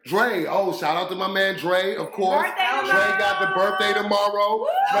 Dre? Dre. Oh, shout out to my man Dre, of course. Dre got the birthday tomorrow. Woo!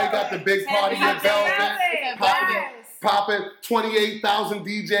 Dre got the big party in Velvet. Popping 28,000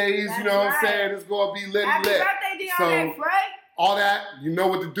 DJs. You know what I'm saying? It's going to be lit. Happy birthday, Dionne, so, all that, you know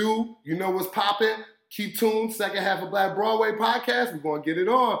what to do. You know what's popping. Keep tuned. Second half of Black Broadway Podcast. We're going to get it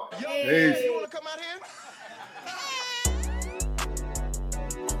on. Yo, Peace. You want to come out here?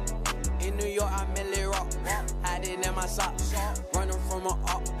 In New York, I'm Millie Rock. Hiding in my socks. Running from a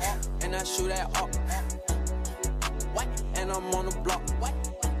up. And I shoot at up. And I'm on the block.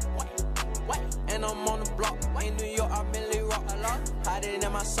 And I'm on the block. In New York, I'm Millie Rock. Hiding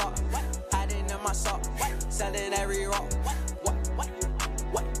in my sock. Hiding in my sock. Selling every rock.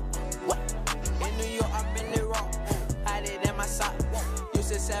 In New York, I'm Millie Rock. Hiding in my sock. Used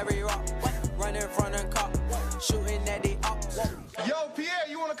to every rock. Running from the cop. Shooting at the ops. Yo, Pierre,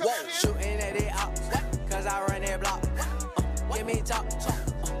 you want to come out here? Shooting at the ops. Cause I run that block. Give me top.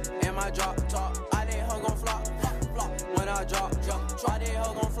 In my drop. I did hug on flop. When I drop. I did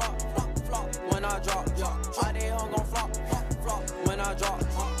hug on flop. When I drop. I did hug on flop. When I drop.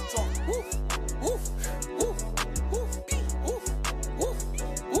 Woof.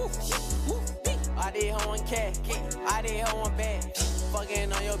 I did her one cat. I did her one bad.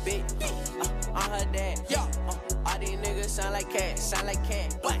 Fucking on your bitch. I'm her dad. All these niggas sound like cats.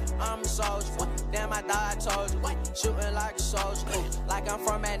 I'm a soldier. Damn, I thought I told you. Shooting like a soldier. Like I'm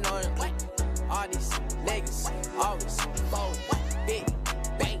from Magnolia. All these niggas always fold. Big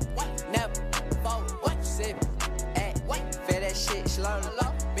bank. Never fold. Sip. Feel that shit slowly.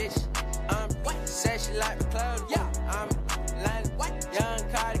 Bitch, I'm sexy like a cloud. I'm London. Young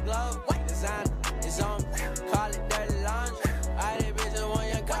Cardi Glove. Design is on. Call it dirty laundry. I did bitches want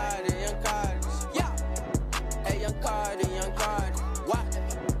young Cardi. Hey, young Cardi.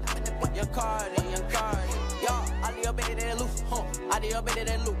 What? Young Cardi. Y'all, all of your bitches they loose. All of your bitches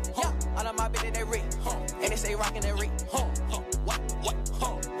they loose. All of my bitches they rich. And they say rockin' they rich. What?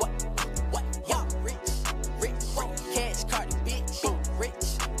 Y'all, rich. Cash Cardi, bitch. Rich,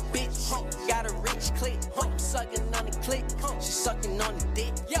 bitch. Got a rich click. I'm sucking on the click. She sucking on the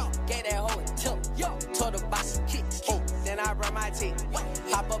dick. Gave that hoe a tip. Told her buy some kicks. Then I run my teeth.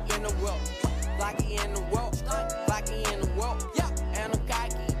 Hop up in the world. Blocky in the world. And I'm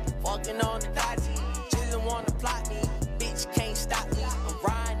cocky. Walking on the dodgy. Just wanna plot me. Bitch can't stop me. I'm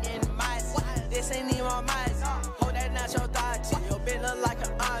riding in the mice. This ain't even my mice. Hold that not your dodgy. Your bitch look like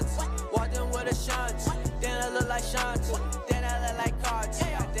an auntie. Walked in with a shanty. Then I look like Shanti. Then I look like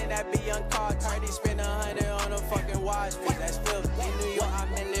Carti. Then that be young cards. Heard he spent 100 on a fucking watch. That's filthy. In New York,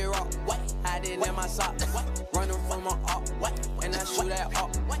 I'm in Lil Rock. Hiding in my socks. Running from my up. And I shoot that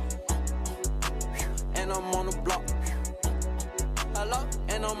up. And I'm on the block. Hello?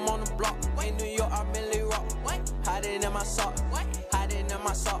 And I'm on the block. In New York, I'm in Lil Rock. Hiding in my socks. Hiding in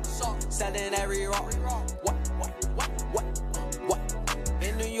my socks. Selling every rock. What?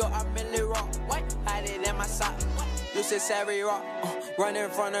 In New York, I'm in Lil Rock. Hiding in my socks. Used to Savvy Rock. Running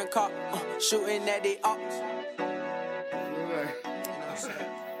from the cop. Shooting at the ops.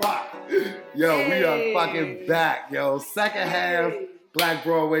 Yo, we are fucking back, yo. Second half Black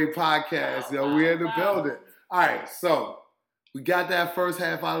Broadway podcast, yo. We're in the building. All right, so we got that first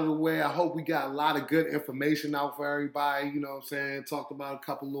half out of the way. I hope we got a lot of good information out for everybody. You know what I'm saying? Talked about a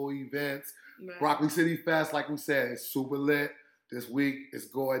couple little events. Right. Broccoli City Fest, like we said, is super lit. This week is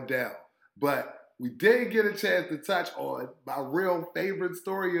going down. But we did get a chance to touch on my real favorite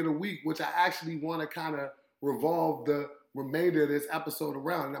story of the week, which I actually want to kind of revolve the remainder of this episode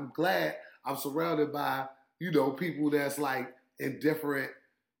around. And I'm glad I'm surrounded by, you know, people that's like in different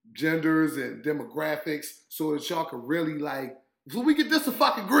genders and demographics so that y'all can really like, so we can just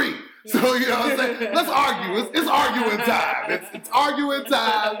fucking agree. So, you know what I'm saying? Let's argue. It's arguing time. It's arguing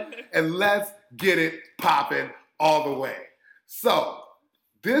time, and let's get it popping all the way. So,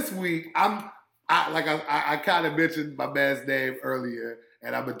 this week, I kind of mentioned my man's name earlier,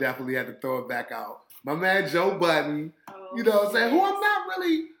 and I'm going to definitely have to throw it back out. My man Joe Budden, you know what I'm saying, who I'm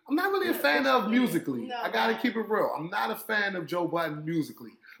not really a fan of musically. No, I got to keep it real. I'm not a fan of Joe Budden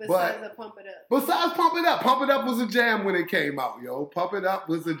musically. Besides Pump It Up. Besides Pump It Up. Pump It Up was a jam when it came out, yo. Pump It Up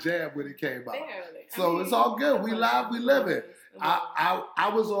was a jam when it came out. So it's all good. We live, we live it. I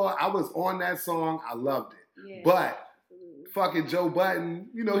was on that song. I loved it. Yeah. But fucking Joe Budden,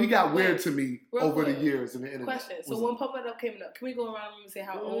 you know, he got weird to me over the years in the internet. Question. So when Pump It Up came up, can we go around and say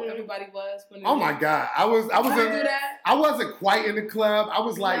how old everybody was? Oh my God. I wasn't quite in the club. I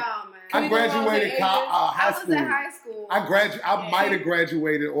was like, I graduated high school. I was in high school. I might have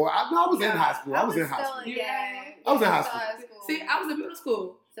graduated, or I was in high school. I was in high school. I was in high school. See, I was in middle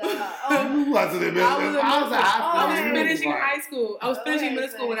school. You wasn't in middle school. I was in high school. I was finishing high school. I was finishing middle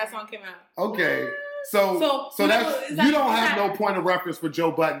school when that song came out. Okay. So that's you don't have no point of reference for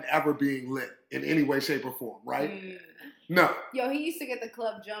Joe Budden ever being lit in any way, shape, or form, right? No. Yo, he used to get the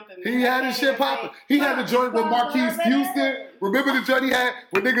club jumping. Man. He had his shit popping. He had the joint with Marquise Houston. Remember the joint he had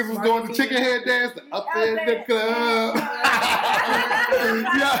when niggas was doing the chicken head dance? Up in the club.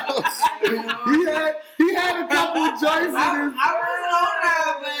 Yo, he had a couple of joints in his. I wasn't on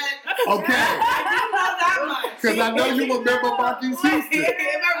that, but okay. I didn't know that much. Because I know you remember Marquise Houston.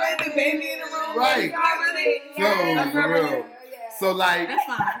 If I read the baby in the room, right? For real. So, like,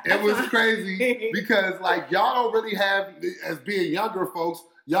 it was crazy because, like, y'all don't really have, as being younger folks,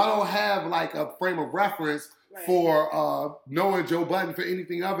 y'all don't have, like, a frame of reference for knowing Joe Budden for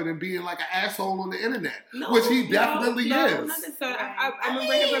anything other than being, like, an asshole on the internet, which he definitely is. Not necessarily. I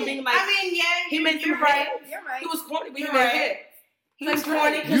remember him from being like, he made you right. You're right. He was corny, but he made it. He was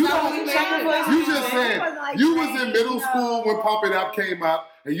corny because you just said you was in middle school when Pump It Up came up,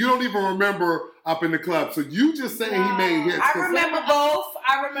 and you don't even remember Up in the Club. So you just saying he made hits. I remember both.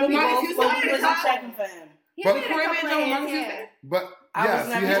 But we wasn't checking for him. But yes,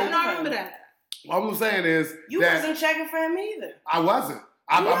 he had. I remember that. What I'm saying is you wasn't checking for him either. I wasn't.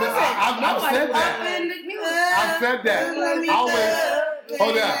 I've said that. I've said that. Always.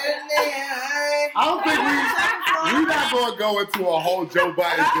 Hold on. I don't think we're not going to go into a whole Joe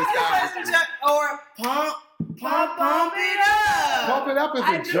Budden discography. Or pump it up. Pump It Up is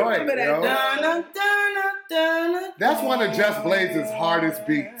a joint, yo. That's one of Just Blaze's hardest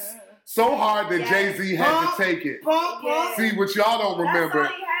beats. So hard that Jay-Z had to take it. See, what y'all don't remember,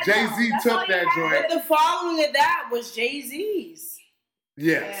 Jay-Z took that joint. But the following of that was Jay-Z's.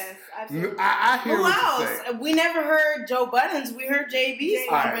 Yes. I hear Who what else? you're saying. We never heard Joe Budden's. We heard JB's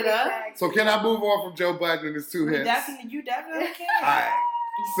Pump It Up. So can I move on from Joe Budden and his two hits? You definitely can. All right.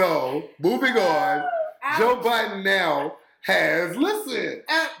 So, moving on. Joe Budden now has,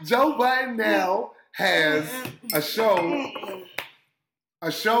 Joe Budden now has a show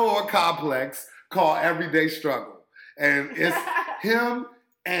on Complex called Everyday Struggle. And it's him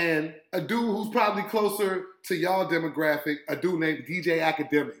and a dude who's probably closer to y'all demographic, a dude named DJ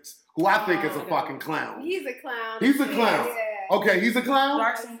Academics, who I think is a fucking clown. He's a clown. He's a clown. Yeah. Okay, he's a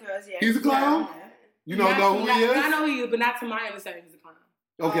clown? He's a clown? You don't know who he is? I know who he is, but not to my understanding he's a clown.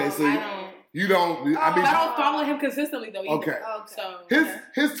 Okay, so you don't. I mean, I don't follow him consistently though. Okay. So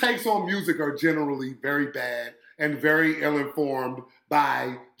his takes on music are generally very bad and very ill-informed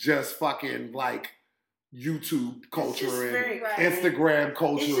by just fucking like YouTube culture and very, Instagram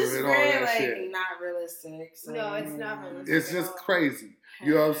culture and all that like, shit. Not realistic. So. No, it's not realistic. It's just crazy.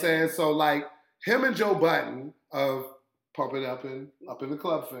 You know what I'm saying? So like him and Joe Budden of Pump It Up in the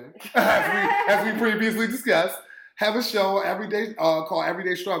Club thing, as we previously discussed, have a show every day called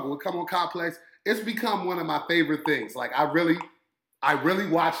Everyday Struggle. It come on Complex. It's become one of my favorite things. Like I really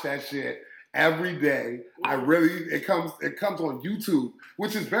watch that shit every day. It comes on YouTube,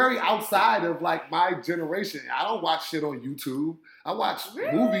 which is very outside of like my generation. I don't watch shit on YouTube. I watch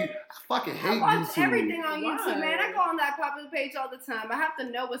movie. I fucking hate YouTube. I watch everything on YouTube, man. I go on that popular page all the time. I have to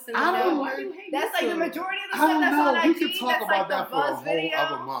know what's in the know. That's like the majority of the stuff that's on IG. We could talk about that for a whole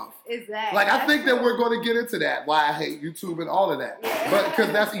other month. Is that? Like I think that we're going to get into that. Why I hate YouTube and all of that. Yeah. But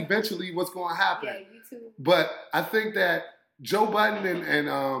because that's eventually what's going to happen. Yeah, YouTube. But I think that Joe Budden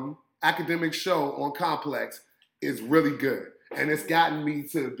and Academic show on Complex is really good. And it's gotten me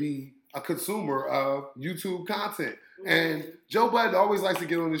to be a consumer of YouTube content. And Joe Budden always likes to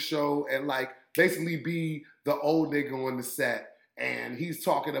get on the show and like basically be the old nigga on the set. And he's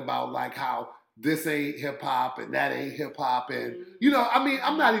talking about like how this ain't hip hop and that ain't hip hop. And, you know, I mean,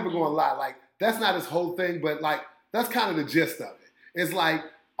 I'm not even going to lie. Like, that's not his whole thing, but like, that's kind of the gist of it. It's like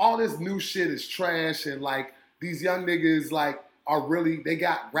all this new shit is trash. And like these young niggas like are really, they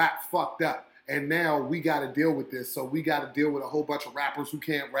got rap fucked up. And now we got to deal with this. So we got to deal with a whole bunch of rappers who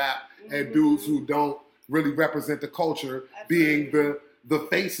can't rap and dudes who don't really represent the culture being the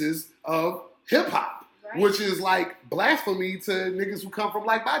faces of hip hop, which is like blasphemy to niggas who come from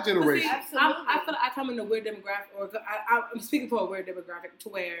like my generation. See, I feel like I come in a weird demographic, or I'm speaking for a weird demographic to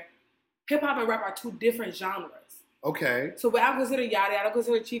where hip hop and rap are two different genres. Okay. So when I consider Yachty, I don't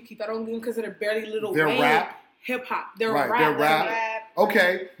consider Chief Keef, I don't even consider Barely Lil They're Wayne rap. Hip hop. They're right. rap. They're rap.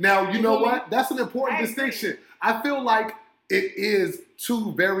 Okay. Now you know what? That's an important distinction. I feel like it is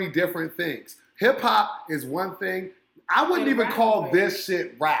two very different things. Hip hop is one thing. I wouldn't even call this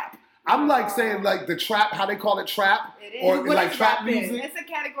shit rap. I'm like saying like the trap, how they call it trap, or like trap music. It's a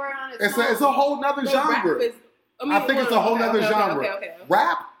category on its own. It's a whole nother genre. I think it's a whole nother genre. Okay.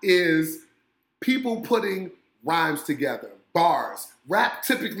 Rap is people putting rhymes together, bars. Rap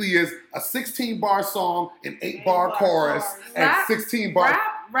typically is a 16-bar song, an 8-bar chorus, and 16 bars.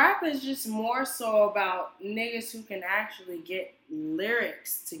 Rap is just more so about niggas who can actually get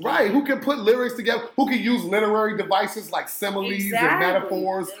lyrics together. Right, who can put lyrics together, who can use literary devices like similes and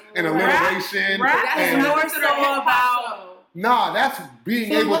metaphors and alliteration. Rap is more so about... Nah, that's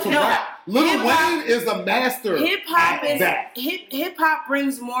being able to rap. Lil Wayne is a master. Hip hop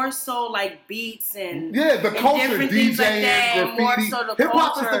brings more so like beats and the culture, DJing, graffiti. Hip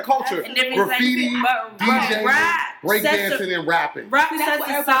hop is the culture. Graffiti, DJing, breakdancing, and rapping. Rap sets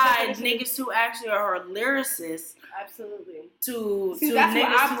aside niggas who actually are lyricists. Absolutely. To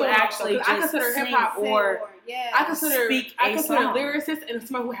niggas who actually just I consider hip hop I consider song. lyricist and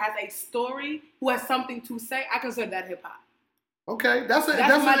someone who has a story, who has something to say. I consider that hip hop. Okay, that's an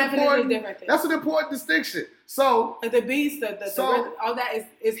important distinction. So like the beats, the rhythm, all that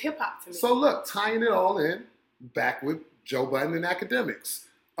is hip hop to me. So look, tying it all in, back with Joe Budden and Academics.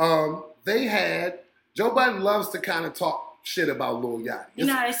 They had Joe Budden loves to kind of talk shit about Lil Yachty. You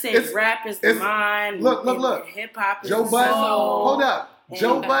know how they say rap is the mind. Look. Hip hop is Joe the Budden, soul. hold up.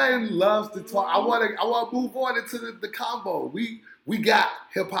 Joe Budden loves to talk. I want to move on into the combo. We got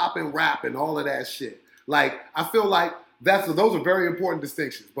hip hop and rap and all of that shit. Like I feel like those are very important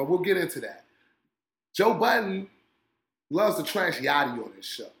distinctions, but we'll get into that. Joe Budden loves to trash Yachty on his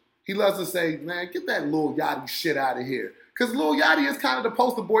show. He loves to say, man, get that Lil Yachty shit out of here. Because Lil Yachty is kind of the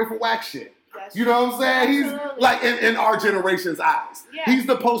poster boy for whack shit. You know what I'm saying? Absolutely. He's like, in our generation's eyes, he's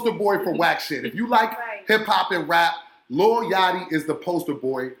the poster boy for whack shit. If you like hip hop and rap, Lil Yachty is the poster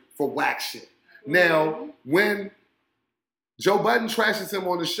boy for whack shit. Now, when Joe Budden trashes him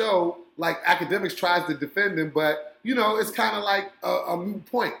on the show, like Academics tries to defend him, but you know, it's kind of like a moot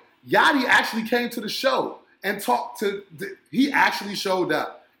point. Yachty actually came to the show and he actually showed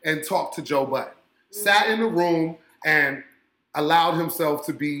up and talked to Joe Budden. Sat in the room and allowed himself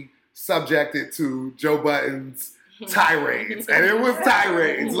to be subjected to Joe Budden's tirades. And it was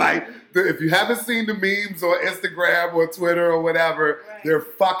tirades. Like, if you haven't seen the memes on Instagram or Twitter or whatever, they're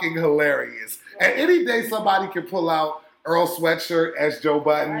fucking hilarious. And any day somebody can pull out Earl Sweatshirt as Joe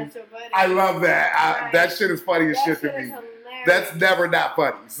Budden. I love that. That shit is funny as shit to me. That's never not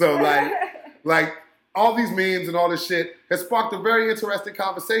funny. So like all these memes and all this shit has sparked a very interesting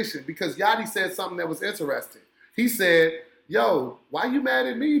conversation because Yachty said something that was interesting. He said, yo, why you mad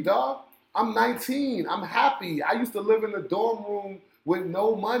at me, dog? I'm 19. I'm happy. I used to live in a dorm room with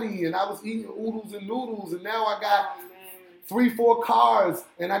no money and I was eating oodles and noodles and now I got 3-4 cars,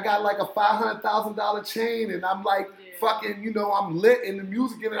 and I got like a $500,000 chain, and I'm like fucking, you know, I'm lit in the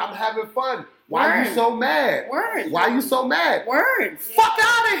music and I'm having fun. Why you so mad? Why you so mad? Fuck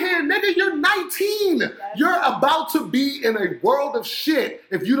out of here, nigga. You're 19. You're about to be in a world of shit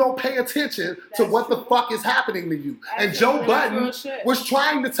if you don't pay attention to what the fuck is happening to you. And Joe Budden was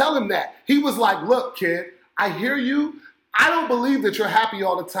trying to tell him that. He was like, look, kid, I hear you. I don't believe that you're happy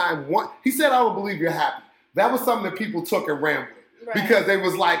all the time. He said, I don't believe you're happy. That was something that people took and ran with. Because they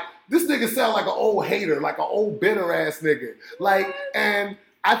was like, this nigga sound like an old hater, like an old bitter ass nigga. Like, and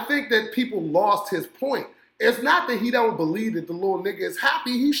I think that people lost his point. It's not that he don't believe that the little nigga is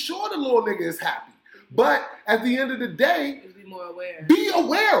happy. He's sure the little nigga is happy. But at the end of the day, be more aware. Be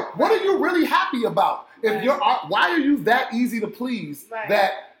aware. What are you really happy about? If you're, why are you that easy to please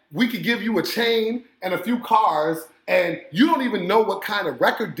that we could give you a chain and a few cars and you don't even know what kind of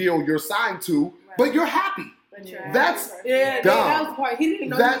record deal you're signed to, but you're happy? That's dumb. That was the part. He didn't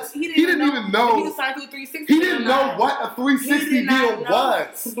know. He didn't even know. He was signed to a 360. He didn't know what a 360 deal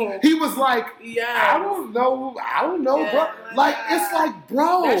was. He was like, I don't know, bro. Like, it's like,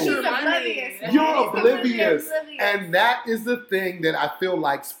 bro, you're oblivious. And that is the thing that I feel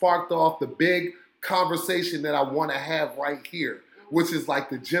like sparked off the big conversation that I want to have right here, which is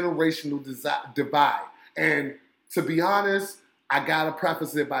like the generational divide. And to be honest, I gotta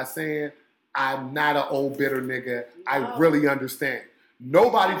preface it by saying, I'm not an old bitter nigga. I really understand.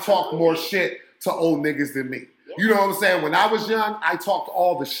 Nobody talked more shit to old niggas than me. You know what I'm saying? When I was young, I talked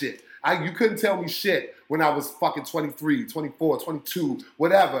all the shit. You couldn't tell me shit when I was fucking 23, 24, 22,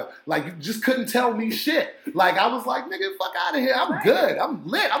 whatever. Like, you just couldn't tell me shit. Like, I was like, nigga, fuck out of here. I'm good. I'm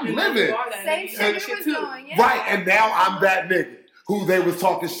lit. I'm living. Same shit you was doing, Right, and now I'm that nigga who they was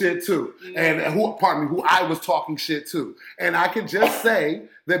talking shit to, and who I was talking shit to. And I can just say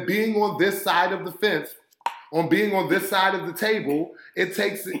that being on this side of the fence, being on this side of the table,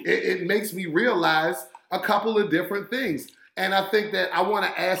 it makes me realize a couple of different things. And I think that I want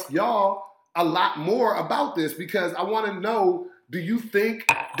to ask y'all a lot more about this because I want to know, do you think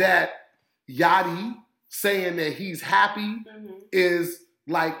that Yachty saying that he's happy is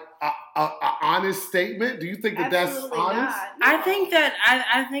like a honest statement? Do you think that Absolutely that's honest? No. I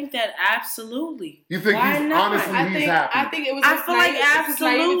think that absolutely. You think Why he's not? honestly he's happy? I think it was. I feel like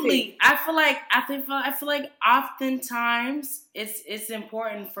absolutely. I feel like oftentimes it's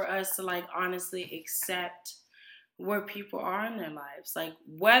important for us to like honestly accept where people are in their lives. Like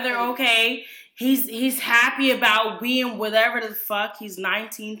whether he's happy about being whatever the fuck. He's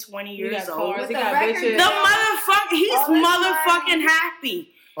 19, 20 years old. He got bitches. The motherfucker, he's motherfucking happy.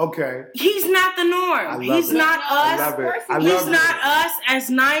 Okay. He's not the norm. He's not us. He's not us as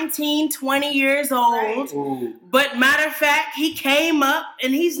 19, 20 years old. Right. But matter of fact, he came up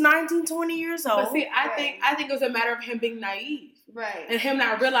and he's 19, 20 years old. But see, I think it was a matter of him being naive. Right. And him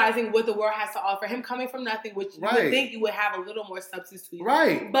not realizing what the world has to offer. Him coming from nothing, which you would think you would have a little more substance to you.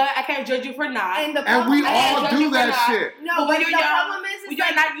 Right. But I can't judge you for not. And we all do that shit. No, when but you're the young, problem is when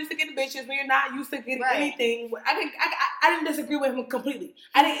you're not used to getting bitches, when you're not used to getting anything. I didn't disagree with him completely.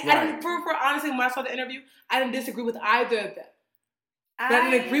 I didn't for honestly, when I saw the interview, I didn't disagree with either of them. But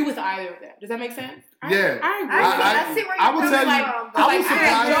I didn't agree with either of them. Does that make sense? Yeah. I see where you're coming from. I was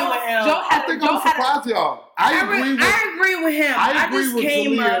surprised. I think I'm surprised, y'all. I agree with him. I agree with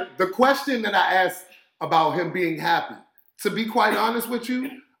Zalia. The question that I asked about him being happy, to be quite honest with you,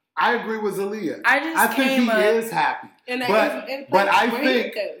 I agree with Zalia. I think he is happy. But I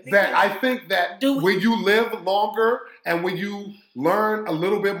think that when you live longer and when you learn a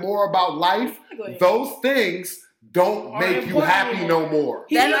little bit more about life, those things don't make you happy no more.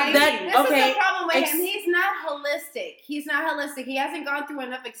 This is the problem with him. He's not holistic. He hasn't gone through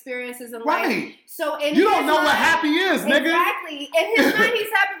enough experiences in life. So you don't know what happy is, nigga. Exactly. In his mind,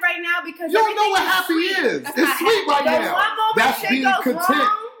 he's happy right now because you don't know what happy is. It's sweet right now. That's being content.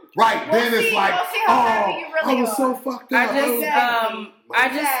 Right. Then it's like, I was so fucked up.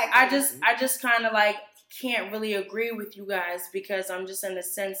 I just kind of like can't really agree with you guys because I'm just in the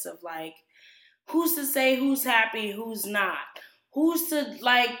sense of like, who's to say who's happy, who's not? Who's to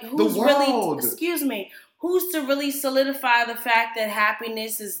really solidify the fact that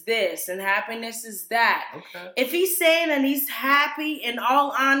happiness is this and happiness is that? Okay. If he's saying that he's happy, in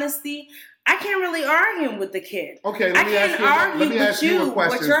all honesty, I can't really argue with the kid. Okay, let me ask you a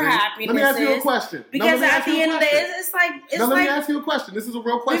question. What your happiness Let me ask you a question. Because at the end of the day, it's like... let me ask you a question. This is a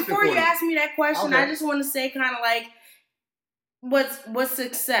real question. Before you ask me that question, I just want to say kind of like, what's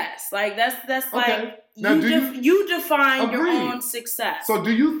success? Like that's like now, you define your own success. So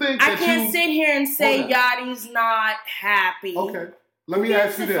do you think that I can't sit here and say Yachty's not happy? Okay. Let me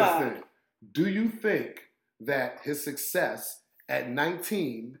ask you this then. Do you think that his success at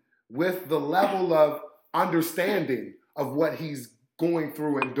 19, with the level of understanding of what he's going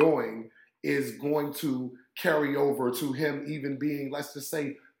through and doing, is going to carry over to him even being, let's just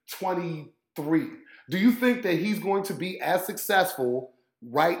say, 23? Do you think that he's going to be as successful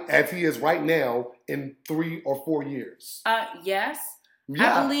right as he is right now in 3 or 4 years? Yes.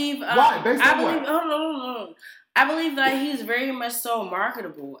 Yeah. I believe. Why? Based on what? Hold on. I believe that he's very much so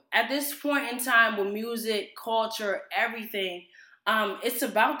marketable. At this point in time with music, culture, everything, it's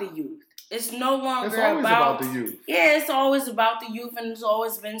about the youth. It's no longer it's always about the youth. Yeah, it's always about the youth, and it's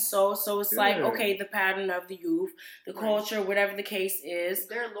always been so. So it's like, okay, the pattern of the youth, the culture, whatever the case is.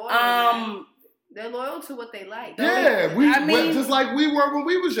 They're loyal. They're loyal to what they like. Yeah, just like we were when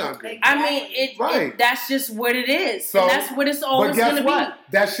we was younger. Exactly. That's just what it is. So, and that's what it's always going to be.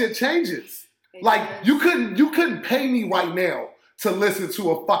 That shit changes. Like you couldn't pay me right now to listen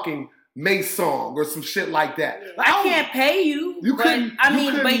to a fucking Mace song or some shit like that. Like, I can't pay you.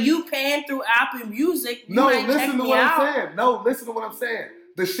 But you paying through Apple Music. No, listen to what I'm saying. No, listen to what I'm saying.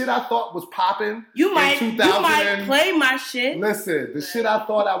 The shit I thought was popping. You might play my shit. Listen, the shit I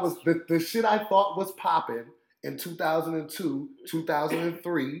thought was popping in 2002,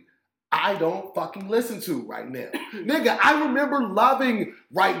 2003. I don't fucking listen to right now. Nigga, I remember loving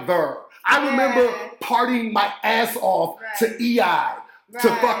Right There. I remember partying my ass off to EI. To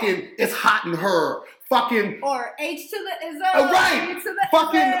fucking It's Hot in Her. Fucking or H to the Izzo. Right. To the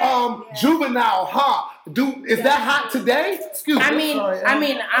fucking Juvenile, huh? Dude, is that hot today? Excuse me.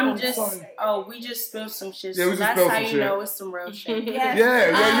 We just spilled some shit. Yeah, so that's how you know it's some real shit. Yeah,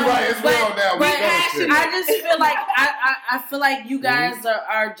 you're right. It's real now. I just feel like I feel like you guys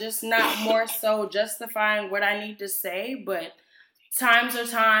are just not more so justifying what I need to say, but times are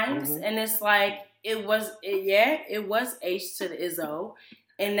times, and it's like it was H to the Izzo.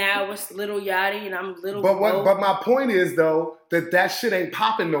 And now it's Little Yachty, and I'm Little. But my point is though that shit ain't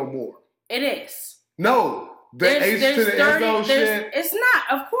popping no more. It is. No, H to the Izzo shit. It's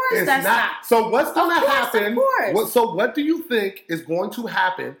not. Of course, that's not. So what's going to happen? What do you think is going to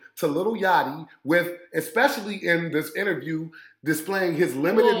happen to Little Yachty with, especially in this interview, displaying his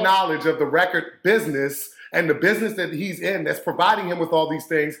limited knowledge of the record business and the business that he's in that's providing him with all these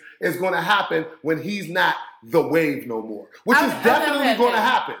things is going to happen when he's not the wave no more, which is definitely going to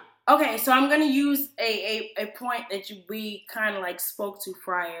happen. Okay, so I'm going to use a point that we kind of like spoke to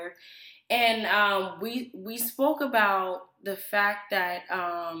prior, and we spoke about the fact that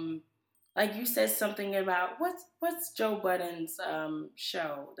like you said something about what's Joe Budden's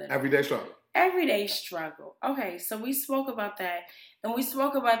show? Everyday Struggle. Everyday Struggle. Okay, so we spoke about that, and we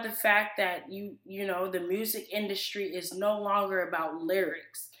spoke about the fact that you know the music industry is no longer about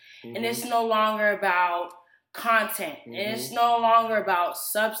lyrics, and it's no longer about content, and it's no longer about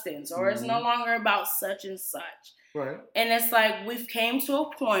substance, or it's no longer about such and such. Right. And it's like we've came to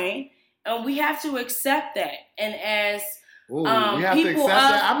a point, and we have to accept that. And as we have to accept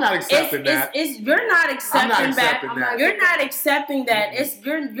that. I'm not accepting that. You're not accepting that. You're not accepting that.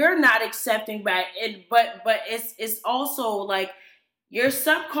 You're not accepting that. But it's also like your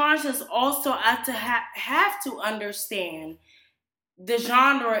subconscious also have to understand the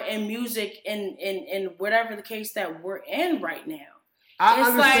genre and music in whatever the case that we're in right now. I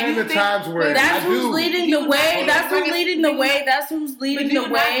understand the times where that's who's leading the way. That's who's leading the way. That's who's leading the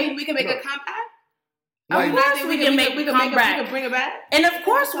way. We can make a comeback. Of course we can make a comeback. We can bring it back. And of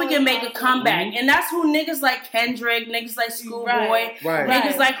course we can make a comeback. And that's who niggas like Kendrick, niggas like Schoolboy,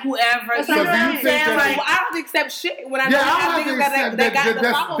 niggas like whoever. So do you think that I don't accept shit when I know I think that got the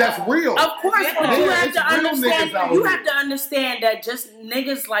follow. That's real. Of course, but you have to understand. You have to understand that just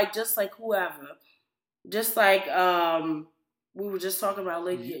niggas like whoever, just like we were just talking about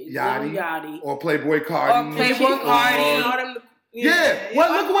Yachty or Playboy Cardi Yeah.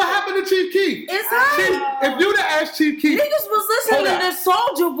 Well, look at what happened to Chief Keef. It's hot. If you'd have asked Chief Keef, niggas was listening to the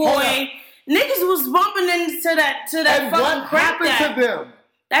Soulja Boy. Niggas was bumping into that and fucking what crap. happened to them?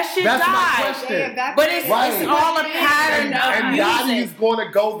 That shit That's died. my question. But it's all a pattern of music. And Yachty is going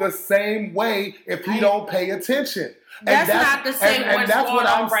to go the same way if he don't pay attention. That's not the same what's going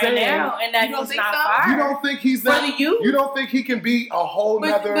on right now, and that he's not fired. You don't think he's not? You don't think he can be a whole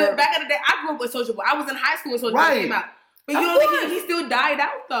nother? But back in the day, I grew up with Soulja Boy. I was in high school when Soulja Boy came out. But you don't think he still died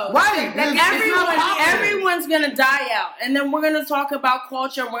out though? Right. Everyone's gonna die out, and then we're gonna talk about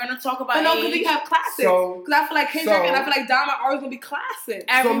culture. We're gonna talk about. No, because we have classics. Because I feel like Kendrick and I feel like Dama are always gonna be classics.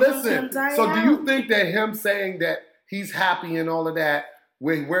 So listen. So do you think that him saying that he's happy and all of that,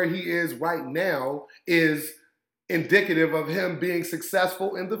 where he is right now, is indicative of him being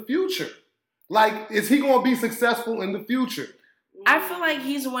successful in the future? Like, is he gonna be successful in the future? I feel like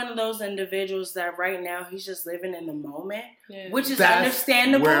he's one of those individuals that right now he's just living in the moment, which is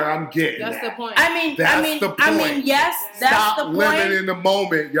understandable. Where I'm getting. That's the point. I mean, yes, that's the point. Stop living in the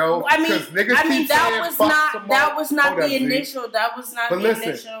moment, yo. I mean, that was not the initial. But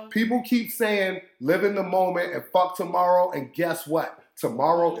listen, people keep saying live in the moment and fuck tomorrow, and guess what?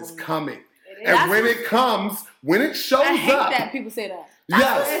 Tomorrow is coming. And when it comes, when it shows up. I hate that people say that.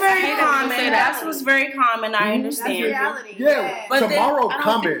 That's very common. That's what's very common. I understand. That's reality. Yeah, but tomorrow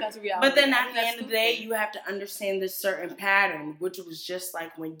coming. But then at the end of the day, you have to understand this certain pattern, which was just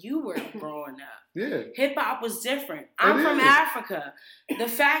like when you were growing up. Yeah. Hip hop was different. I'm from Africa. The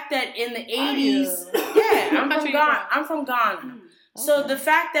fact that in the 80s, I'm from Ghana. So the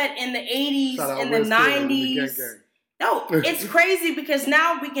fact that in the 80s, in the 90s, no, it's crazy because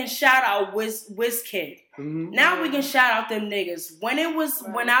now we can shout out Wizkid. Mm-hmm. Now we can shout out them niggas. When I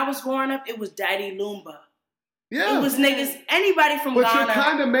was growing up, it was Daddy Lumba. Yeah. It was niggas, anybody from Ghana. But you're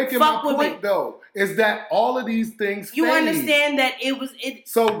kind of making my point, though, is that all of these things You fade. understand that it was...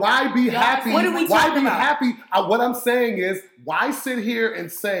 So why be happy? What are we talking about? Happy? What I'm saying is, why sit here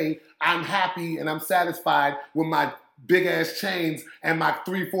and say, I'm happy and I'm satisfied with my big-ass chains and my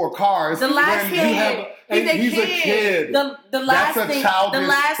 3-4 cars. The last thing... He's a kid. The last thing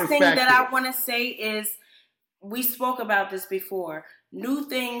that I want to say is, we spoke about this before. New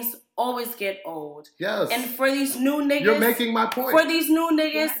things always get old. Yes. And for these new niggas, you're making my point. For these new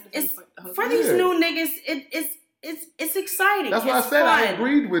niggas, it's exciting. That's what I said. I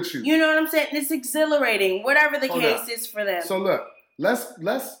agreed with you. You know what I'm saying? It's exhilarating. Whatever the case is for them. So look, let's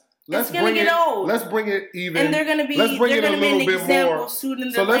bring it old. Let's bring it even. And they're gonna be. Let's bring it a little bit more. So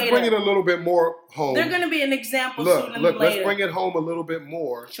let's bring it a little bit more home. They're gonna be an example sooner than later. Let's bring it home a little bit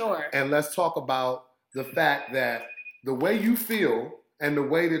more. Sure. And let's talk about the fact that the way you feel and the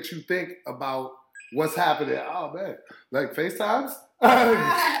way that you think about what's happening. Oh man, like FaceTimes.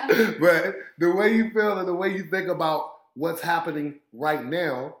 But the way you feel and the way you think about what's happening right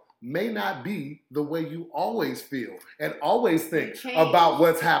now may not be the way you always feel and always think about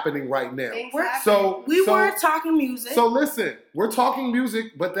what's happening right now. So we were talking music. So listen, we're talking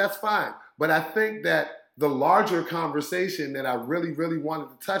music, but that's fine. But I think that the larger conversation that I really, really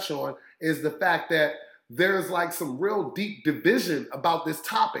wanted to touch on is the fact that there's like some real deep division about this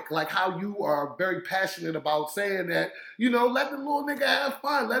topic. Like how you are very passionate about saying that, let the little nigga have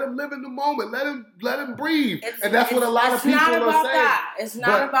fun. Let him live in the moment. Let him breathe. And that's what a lot of people are saying. It's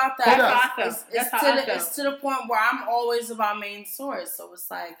not about that. It's to the point where I'm always about main source. So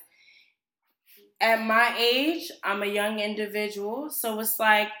it's like, at my age, I'm a young individual. So it's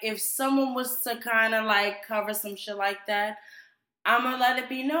like, if someone was to kind of like cover some shit like that, I'm going to let it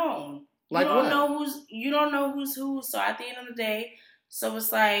be known. Like you don't know who's who. So at the end of the day, so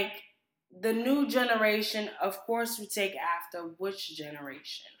it's like the new generation, of course, we take after which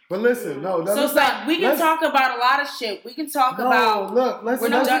generation. But listen, no. So it's like we can talk about a lot of shit. We can talk about. Look, we're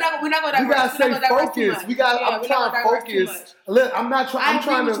not going to. We gotta stay focused. I'm trying to focus. Look, I'm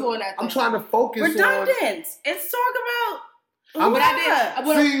trying to focus. Redundant. It's talk about. When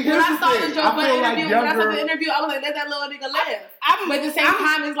I saw the interview, I was like, let that little nigga live. But at the same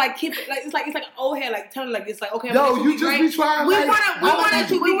time, it's like it's like an old head, like telling like it's like okay. Yo, you just be trying. We want to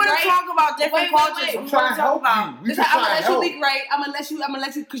talk about different cultures. I'm trying to help you. I'm gonna let you be great. I'm gonna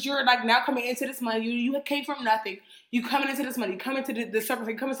let you because you're like now coming into this money. You came from nothing. You coming into this money. You come into the surface.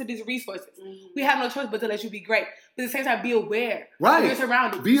 You come into these resources. Mm-hmm. We have no choice but to let you be great. But at the same time, be aware. Right. Of your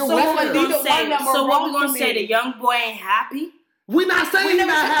surroundings. Be aware. So what we gonna say? The young boy ain't happy. We're not saying he's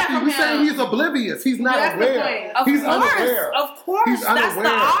not happy. We're saying he's oblivious. He's not aware. He's unaware. Of course. That's the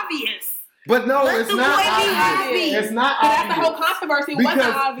obvious. But no, it's not obvious. It's not obvious. That's the whole controversy. What's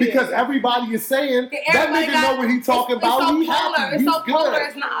obvious? Because everybody is saying that nigga know what he's talking about. He's happy. He's good.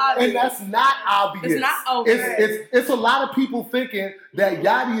 It's not obvious. And that's not obvious. It's not obvious. It's a lot of people thinking that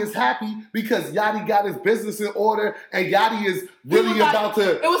Yachty is happy because Yachty got his business in order and Yachty is really about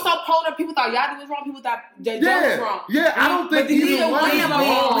to. It was so polar. People thought Yachty was wrong. People thought Jay Jones was wrong. Yeah, I don't think either one is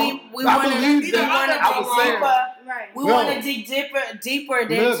wrong. We want to dig deeper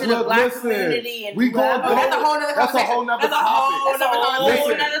into the black community. And that's a whole nother topic.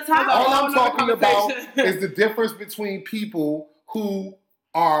 All I'm talking about is the difference between people who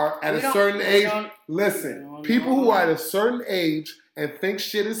are at a certain age. Listen, people who are at a certain age and think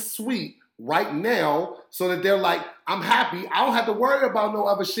shit is sweet right now, so that they're like, I'm happy. I don't have to worry about no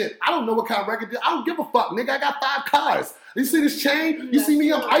other shit. I don't know what kind of record. I don't give a fuck, nigga. I got 5 cars. You see this chain? You see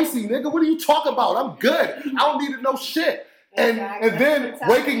me? I'm icy, nigga. What are you talking about? I'm good. I don't need to know shit. And then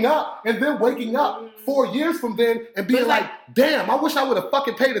waking up 4 years from then and being like, damn, I wish I would have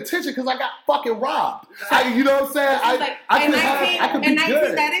fucking paid attention because I got fucking robbed. You know what I'm saying? I could be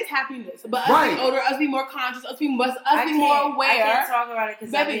good. That is happiness. But us being older, us being more conscious, us being more aware. I can't talk about it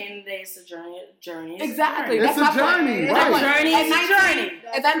because at the end of the day, it's a journey. Exactly. It's a journey. Right. It's a journey.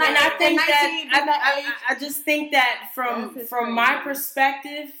 And I think that I just think that from my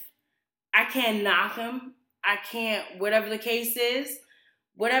perspective, I can't knock him. I can't, whatever the case is,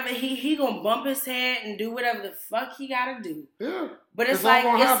 whatever he gonna bump his head and do whatever the fuck he gotta do. Yeah. But it's like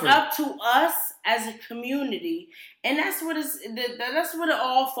it's up to us as a community, and that's what it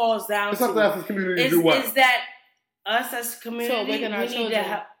all falls down to. It's up to us as a community to do what? Is that us as a community we need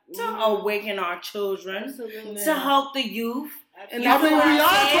to awaken our children, to help the youth. And I mean, we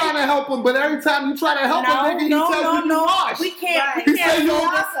are trying to help him, but every time you try to help a nigga, he tells you washed. We can't. He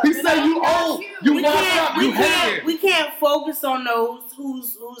say you old, you washed up, you hated. We can't focus on those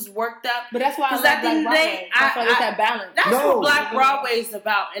who's worked up. But that's why I like Black Broadway. That's why there's that balance. That's what Black Broadway is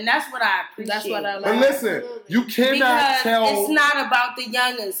about, and that's what I appreciate. That's what I like. But listen, you cannot tell. It's not about the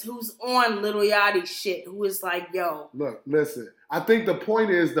youngins who's on Lil Yachty shit, who is like, yo. Look, listen. I think the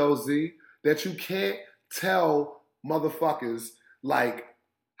point is, though, Z, that you can't tell motherfuckers like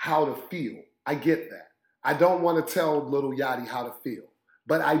how to feel. I get that. I don't want to tell Lil Yachty how to feel,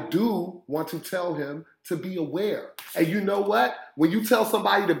 but I do want to tell him to be aware. And you know what? When you tell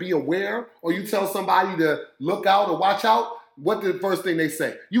somebody to be aware, or you tell somebody to look out or watch out, what the first thing they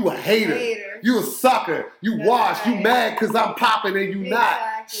say? You a hater. You a sucker. You washed. You mad because I'm popping and you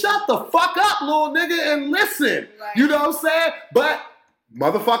not. Shut the fuck up, little nigga, and listen. Right. You know what I'm saying? But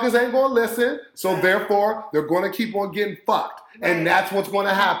motherfuckers ain't gonna listen, so therefore they're gonna keep on getting fucked. And that's what's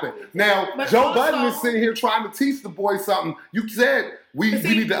gonna happen. Now, Joe Budden is sitting here trying to teach the boy something. You said we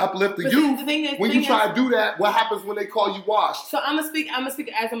need to uplift the youth. When you try to do that, what happens when they call you washed? So I'm gonna speak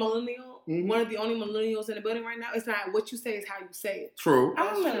as a millennial. Mm-hmm. One of the only millennials in the building right now. It's not what you say, it's how you say it. True.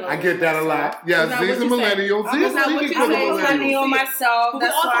 I get that a lot. Yeah, Z's a millennial. I'm a millennial myself.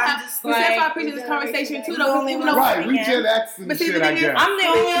 That's why I'm just like. That's why I appreciate this conversation too, though. Right, we Gen X and shit, I guess. I'm the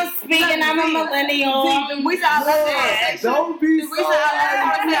only one speaking. I'm a millennial. Don't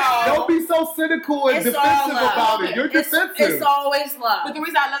be so cynical and defensive about it. You're defensive. It's always love. But the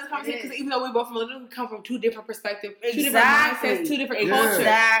reason I love this conversation because even though we both from millennials, we come from two different perspectives, two different mindsets, two different cultures.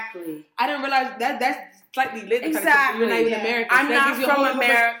 Exactly. I didn't realize that's slightly lit. Exactly. You're not even American. I'm not from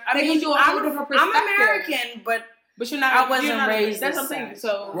America. I'm American, but you're not. I wasn't raised. That's what I'm saying.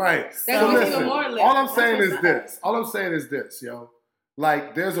 So right. So listen, all I'm saying is this, yo.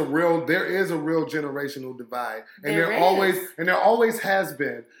 Like there is a real generational divide, and there always has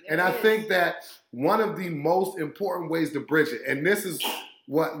been. And I think that one of the most important ways to bridge it, and this is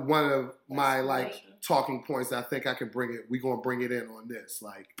what one of my talking points I think I can bring it. We're gonna bring it in on this.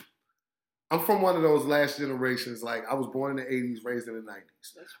 Like, I'm from one of those last generations. Like, I was born in the 80s, raised in the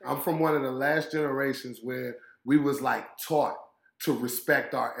 90s. I'm from one of the last generations where we was taught to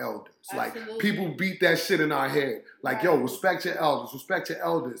respect our elders. Absolutely. Like, people beat that shit in our head. Like, yo, respect your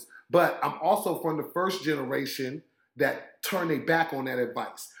elders. But I'm also from the first generation that turned their back on that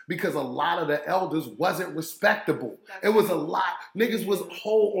advice because a lot of the elders wasn't respectable. It was a lot. Niggas was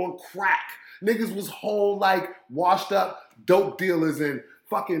whole on crack. Niggas was whole washed up dope dealers and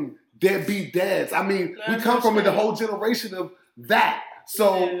fucking deadbeat dads. I mean, we come from the whole generation of that.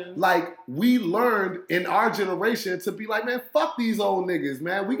 So, we learned in our generation to be like, man, fuck these old niggas,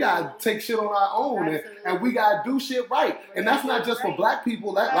 man. We got to take shit on our own and we got to do shit right. And that's not just for black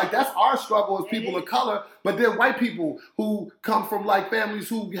people. That's our struggle as people of color. But there are white people who come from families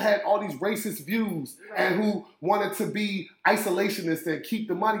who had all these racist views and who wanted to be isolationists and keep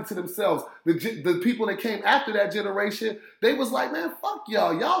the money to themselves. The people that came after that generation, they was like, man, fuck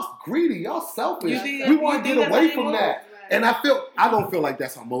y'all. Y'all's greedy. Y'all selfish. We want to get away from that. And I don't feel like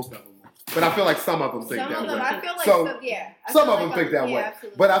that's how most of them move. But I feel like some of them think that way. I feel like some of them think that way.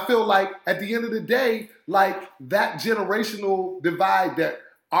 Absolutely. But I feel like at the end of the day, that generational divide that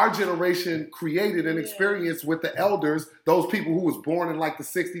our generation created and experienced with the elders, those people who was born in the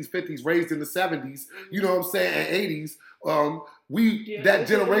 60s, 50s, raised in the 70s, you know what I'm saying, and 80s, that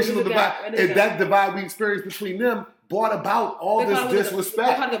generational divide, and that divide we experienced between them brought about all this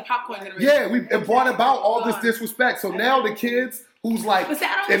disrespect. It brought about all this disrespect. So now the kids who's in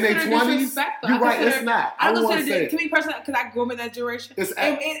their 20s, you're right, it's not. I don't consider it, to me personally, because I grew up in that generation,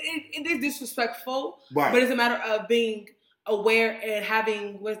 it is disrespectful, but it's a matter of being aware and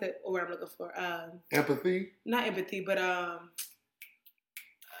having, what is that word I'm looking for? Empathy? Not empathy, but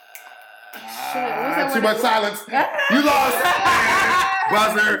too much silence. You lost.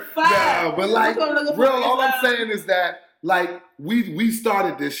 Buzzer. No, but all I'm saying is that like we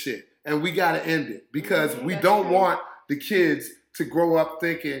started this shit and we gotta end it because we don't want the kids to grow up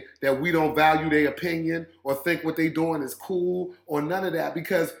thinking that we don't value their opinion or think what they doing is cool or none of that.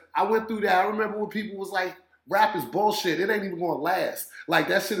 Because I went through that. I remember when people was like, rap is bullshit. It ain't even gonna last. Like,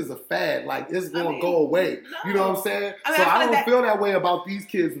 that shit is a fad. Like, it's gonna go away. No. You know what I'm saying? So I don't feel that way about these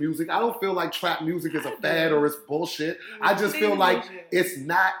kids' music. I don't feel like trap music is a fad or it's bullshit. I just feel like it's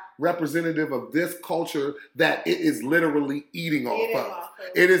not representative of this culture that it is literally eating off of.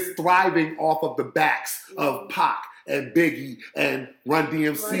 It is thriving off of the backs of Pac and Biggie and Run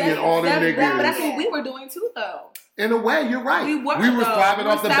DMC and all them niggas. But that's what we were doing too, though. In a way, you're right. We were thriving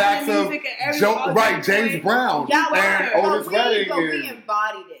off the backs of James Brown and Otis Redding. We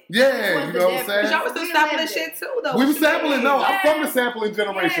embodied it. Yeah, you know what I'm saying? But y'all was still sampling shit too, though. We were sampling. No, I'm from the sampling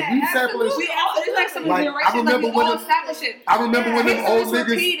generation. We sampling. It's like some generation that we all sample shit. I remember when them old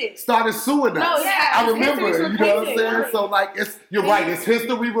niggas started suing us. I remember. You know what I'm saying? So like, you're right. It's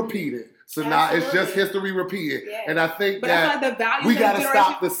history repeated. So now it's just history repeated. Yeah. And I think that we got to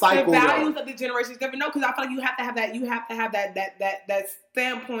stop the cycle. The values of the generations never know, because I feel like you have to have that. You have to have that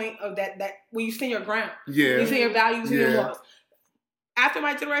standpoint of that when you stand your ground. Yeah. You stand your values and your laws. After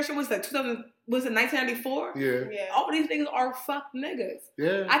my generation was 1994? Yeah. All these niggas are fuck niggas.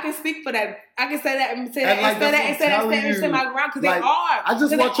 Yeah. I can speak for that. I can say that and say that and stand my ground, because they are. I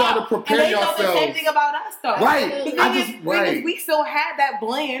just want y'all to prepare yourselves. They know the same thing about us, though. Right. Because we still had that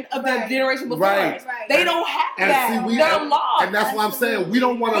blend of the generation before. Right. They don't have that. They're lost. And that's what I'm saying. We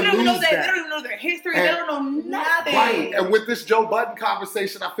don't want to lose that. They don't even know their history. They don't know nothing. Right. And with this Joe Budden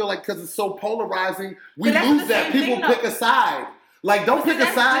conversation, I feel like because it's so polarizing, we lose that. People pick a side. Like, don't pick a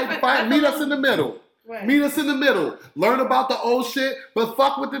side. Meet us in the middle. Right. Meet us in the middle. Learn about the old shit, but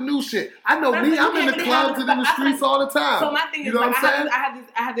fuck with the new shit. I know me. I'm in the clubs and in the streets all the time. So my thing is, what I'm saying?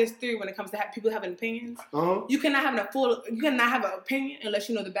 I have this theory when it comes to people having opinions. You cannot have an opinion unless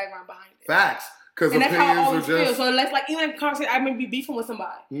you know the background behind it. Facts. And that's how I always feel. So let's, like, even in a conversation, I may be beefing with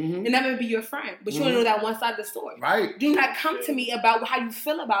somebody, and that may be your friend, but you don't know that one side of the story. Right. Do not come to me about how you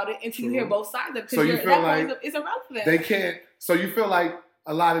feel about it until you hear both sides of it. So you feel like it's irrelevant. They can't. So you feel like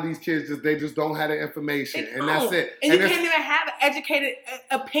a lot of these kids just don't have the information, and that's it. And you can't even have an educated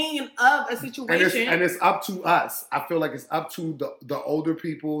opinion of a situation. And it's up to us. I feel like it's up to the older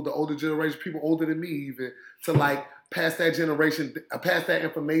people, the older generation, people older than me even, to like pass that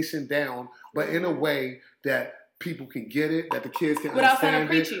information down, but in a way that people can get it, that the kids can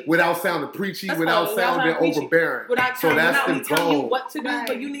understand it, without sounding preachy, without sounding overbearing. So that's the goal. Telling you what to do,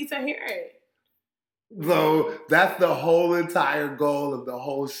 but you need to hear it. So that's the whole entire goal of the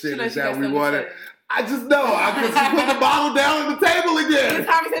whole shit, is that we want to. I just know. I just put the bottle down on the table again. This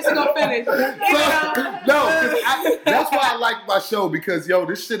conversation gonna finish. That's why I like my show, because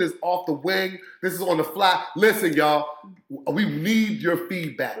this shit is off the wing. This is on the fly. Listen, y'all, we need your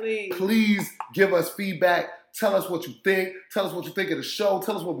feedback. Please give us feedback. Tell us what you think. Tell us what you think of the show.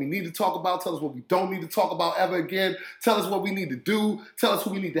 Tell us what we need to talk about. Tell us what we don't need to talk about ever again. Tell us what we need to do. Tell us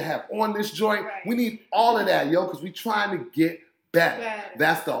who we need to have on this joint. Right. We need all of that, because we trying to get better.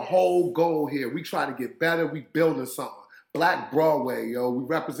 That's the whole goal here. We try to get better. We building something. Black Broadway, we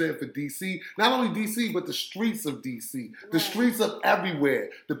represent for DC. Not only DC, but the streets of DC. The streets of everywhere.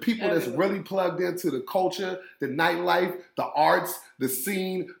 The people that's really plugged into the culture, the nightlife, the arts, the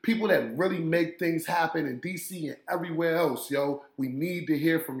scene. People that really make things happen in DC and everywhere else, We need to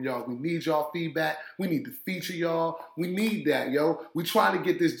hear from y'all. We need y'all feedback. We need to feature y'all. We need that, We trying to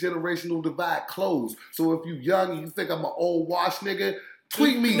get this generational divide closed. So if you young and you think I'm an old wash nigga,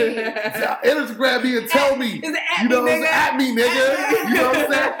 tweet me, Instagram me and tell me, at me, nigga. You know what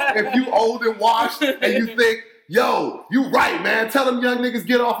I'm saying? If you old and washed and you think, you right, man, tell them young niggas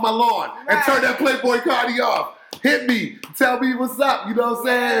get off my lawn and turn that Playboy Cardi off. Hit me, tell me what's up, you know what I'm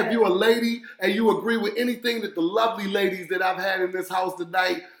saying? If you a lady and you agree with anything that the lovely ladies that I've had in this house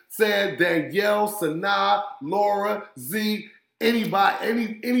tonight said, Danielle, Sanaa, Laura, Z,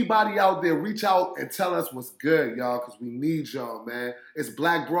 anybody out there, reach out and tell us what's good, y'all, because we need y'all, man. It's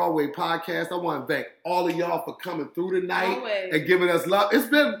Black Broadway Podcast. I want to thank all of y'all for coming through tonight and giving us love. It's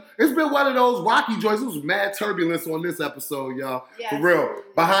been one of those rocky joints. It was mad turbulence on this episode, y'all. Yes. For real.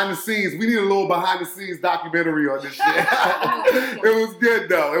 Behind the scenes. We need a little behind the scenes documentary on this shit. It was good,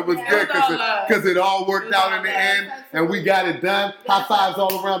 though. It was good because it all worked out in the end, and we got it done. High fives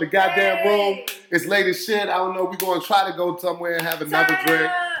all around the goddamn room. It's late as shit. I don't know. We're going to try to go somewhere and have another drink.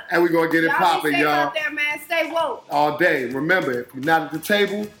 And we're going to get it popping, y'all. Out there, man. Stay woke. All day. Remember, if you're not at the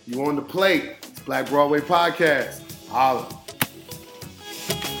table, you're on the plate. It's Black Broadway Podcast. Holla.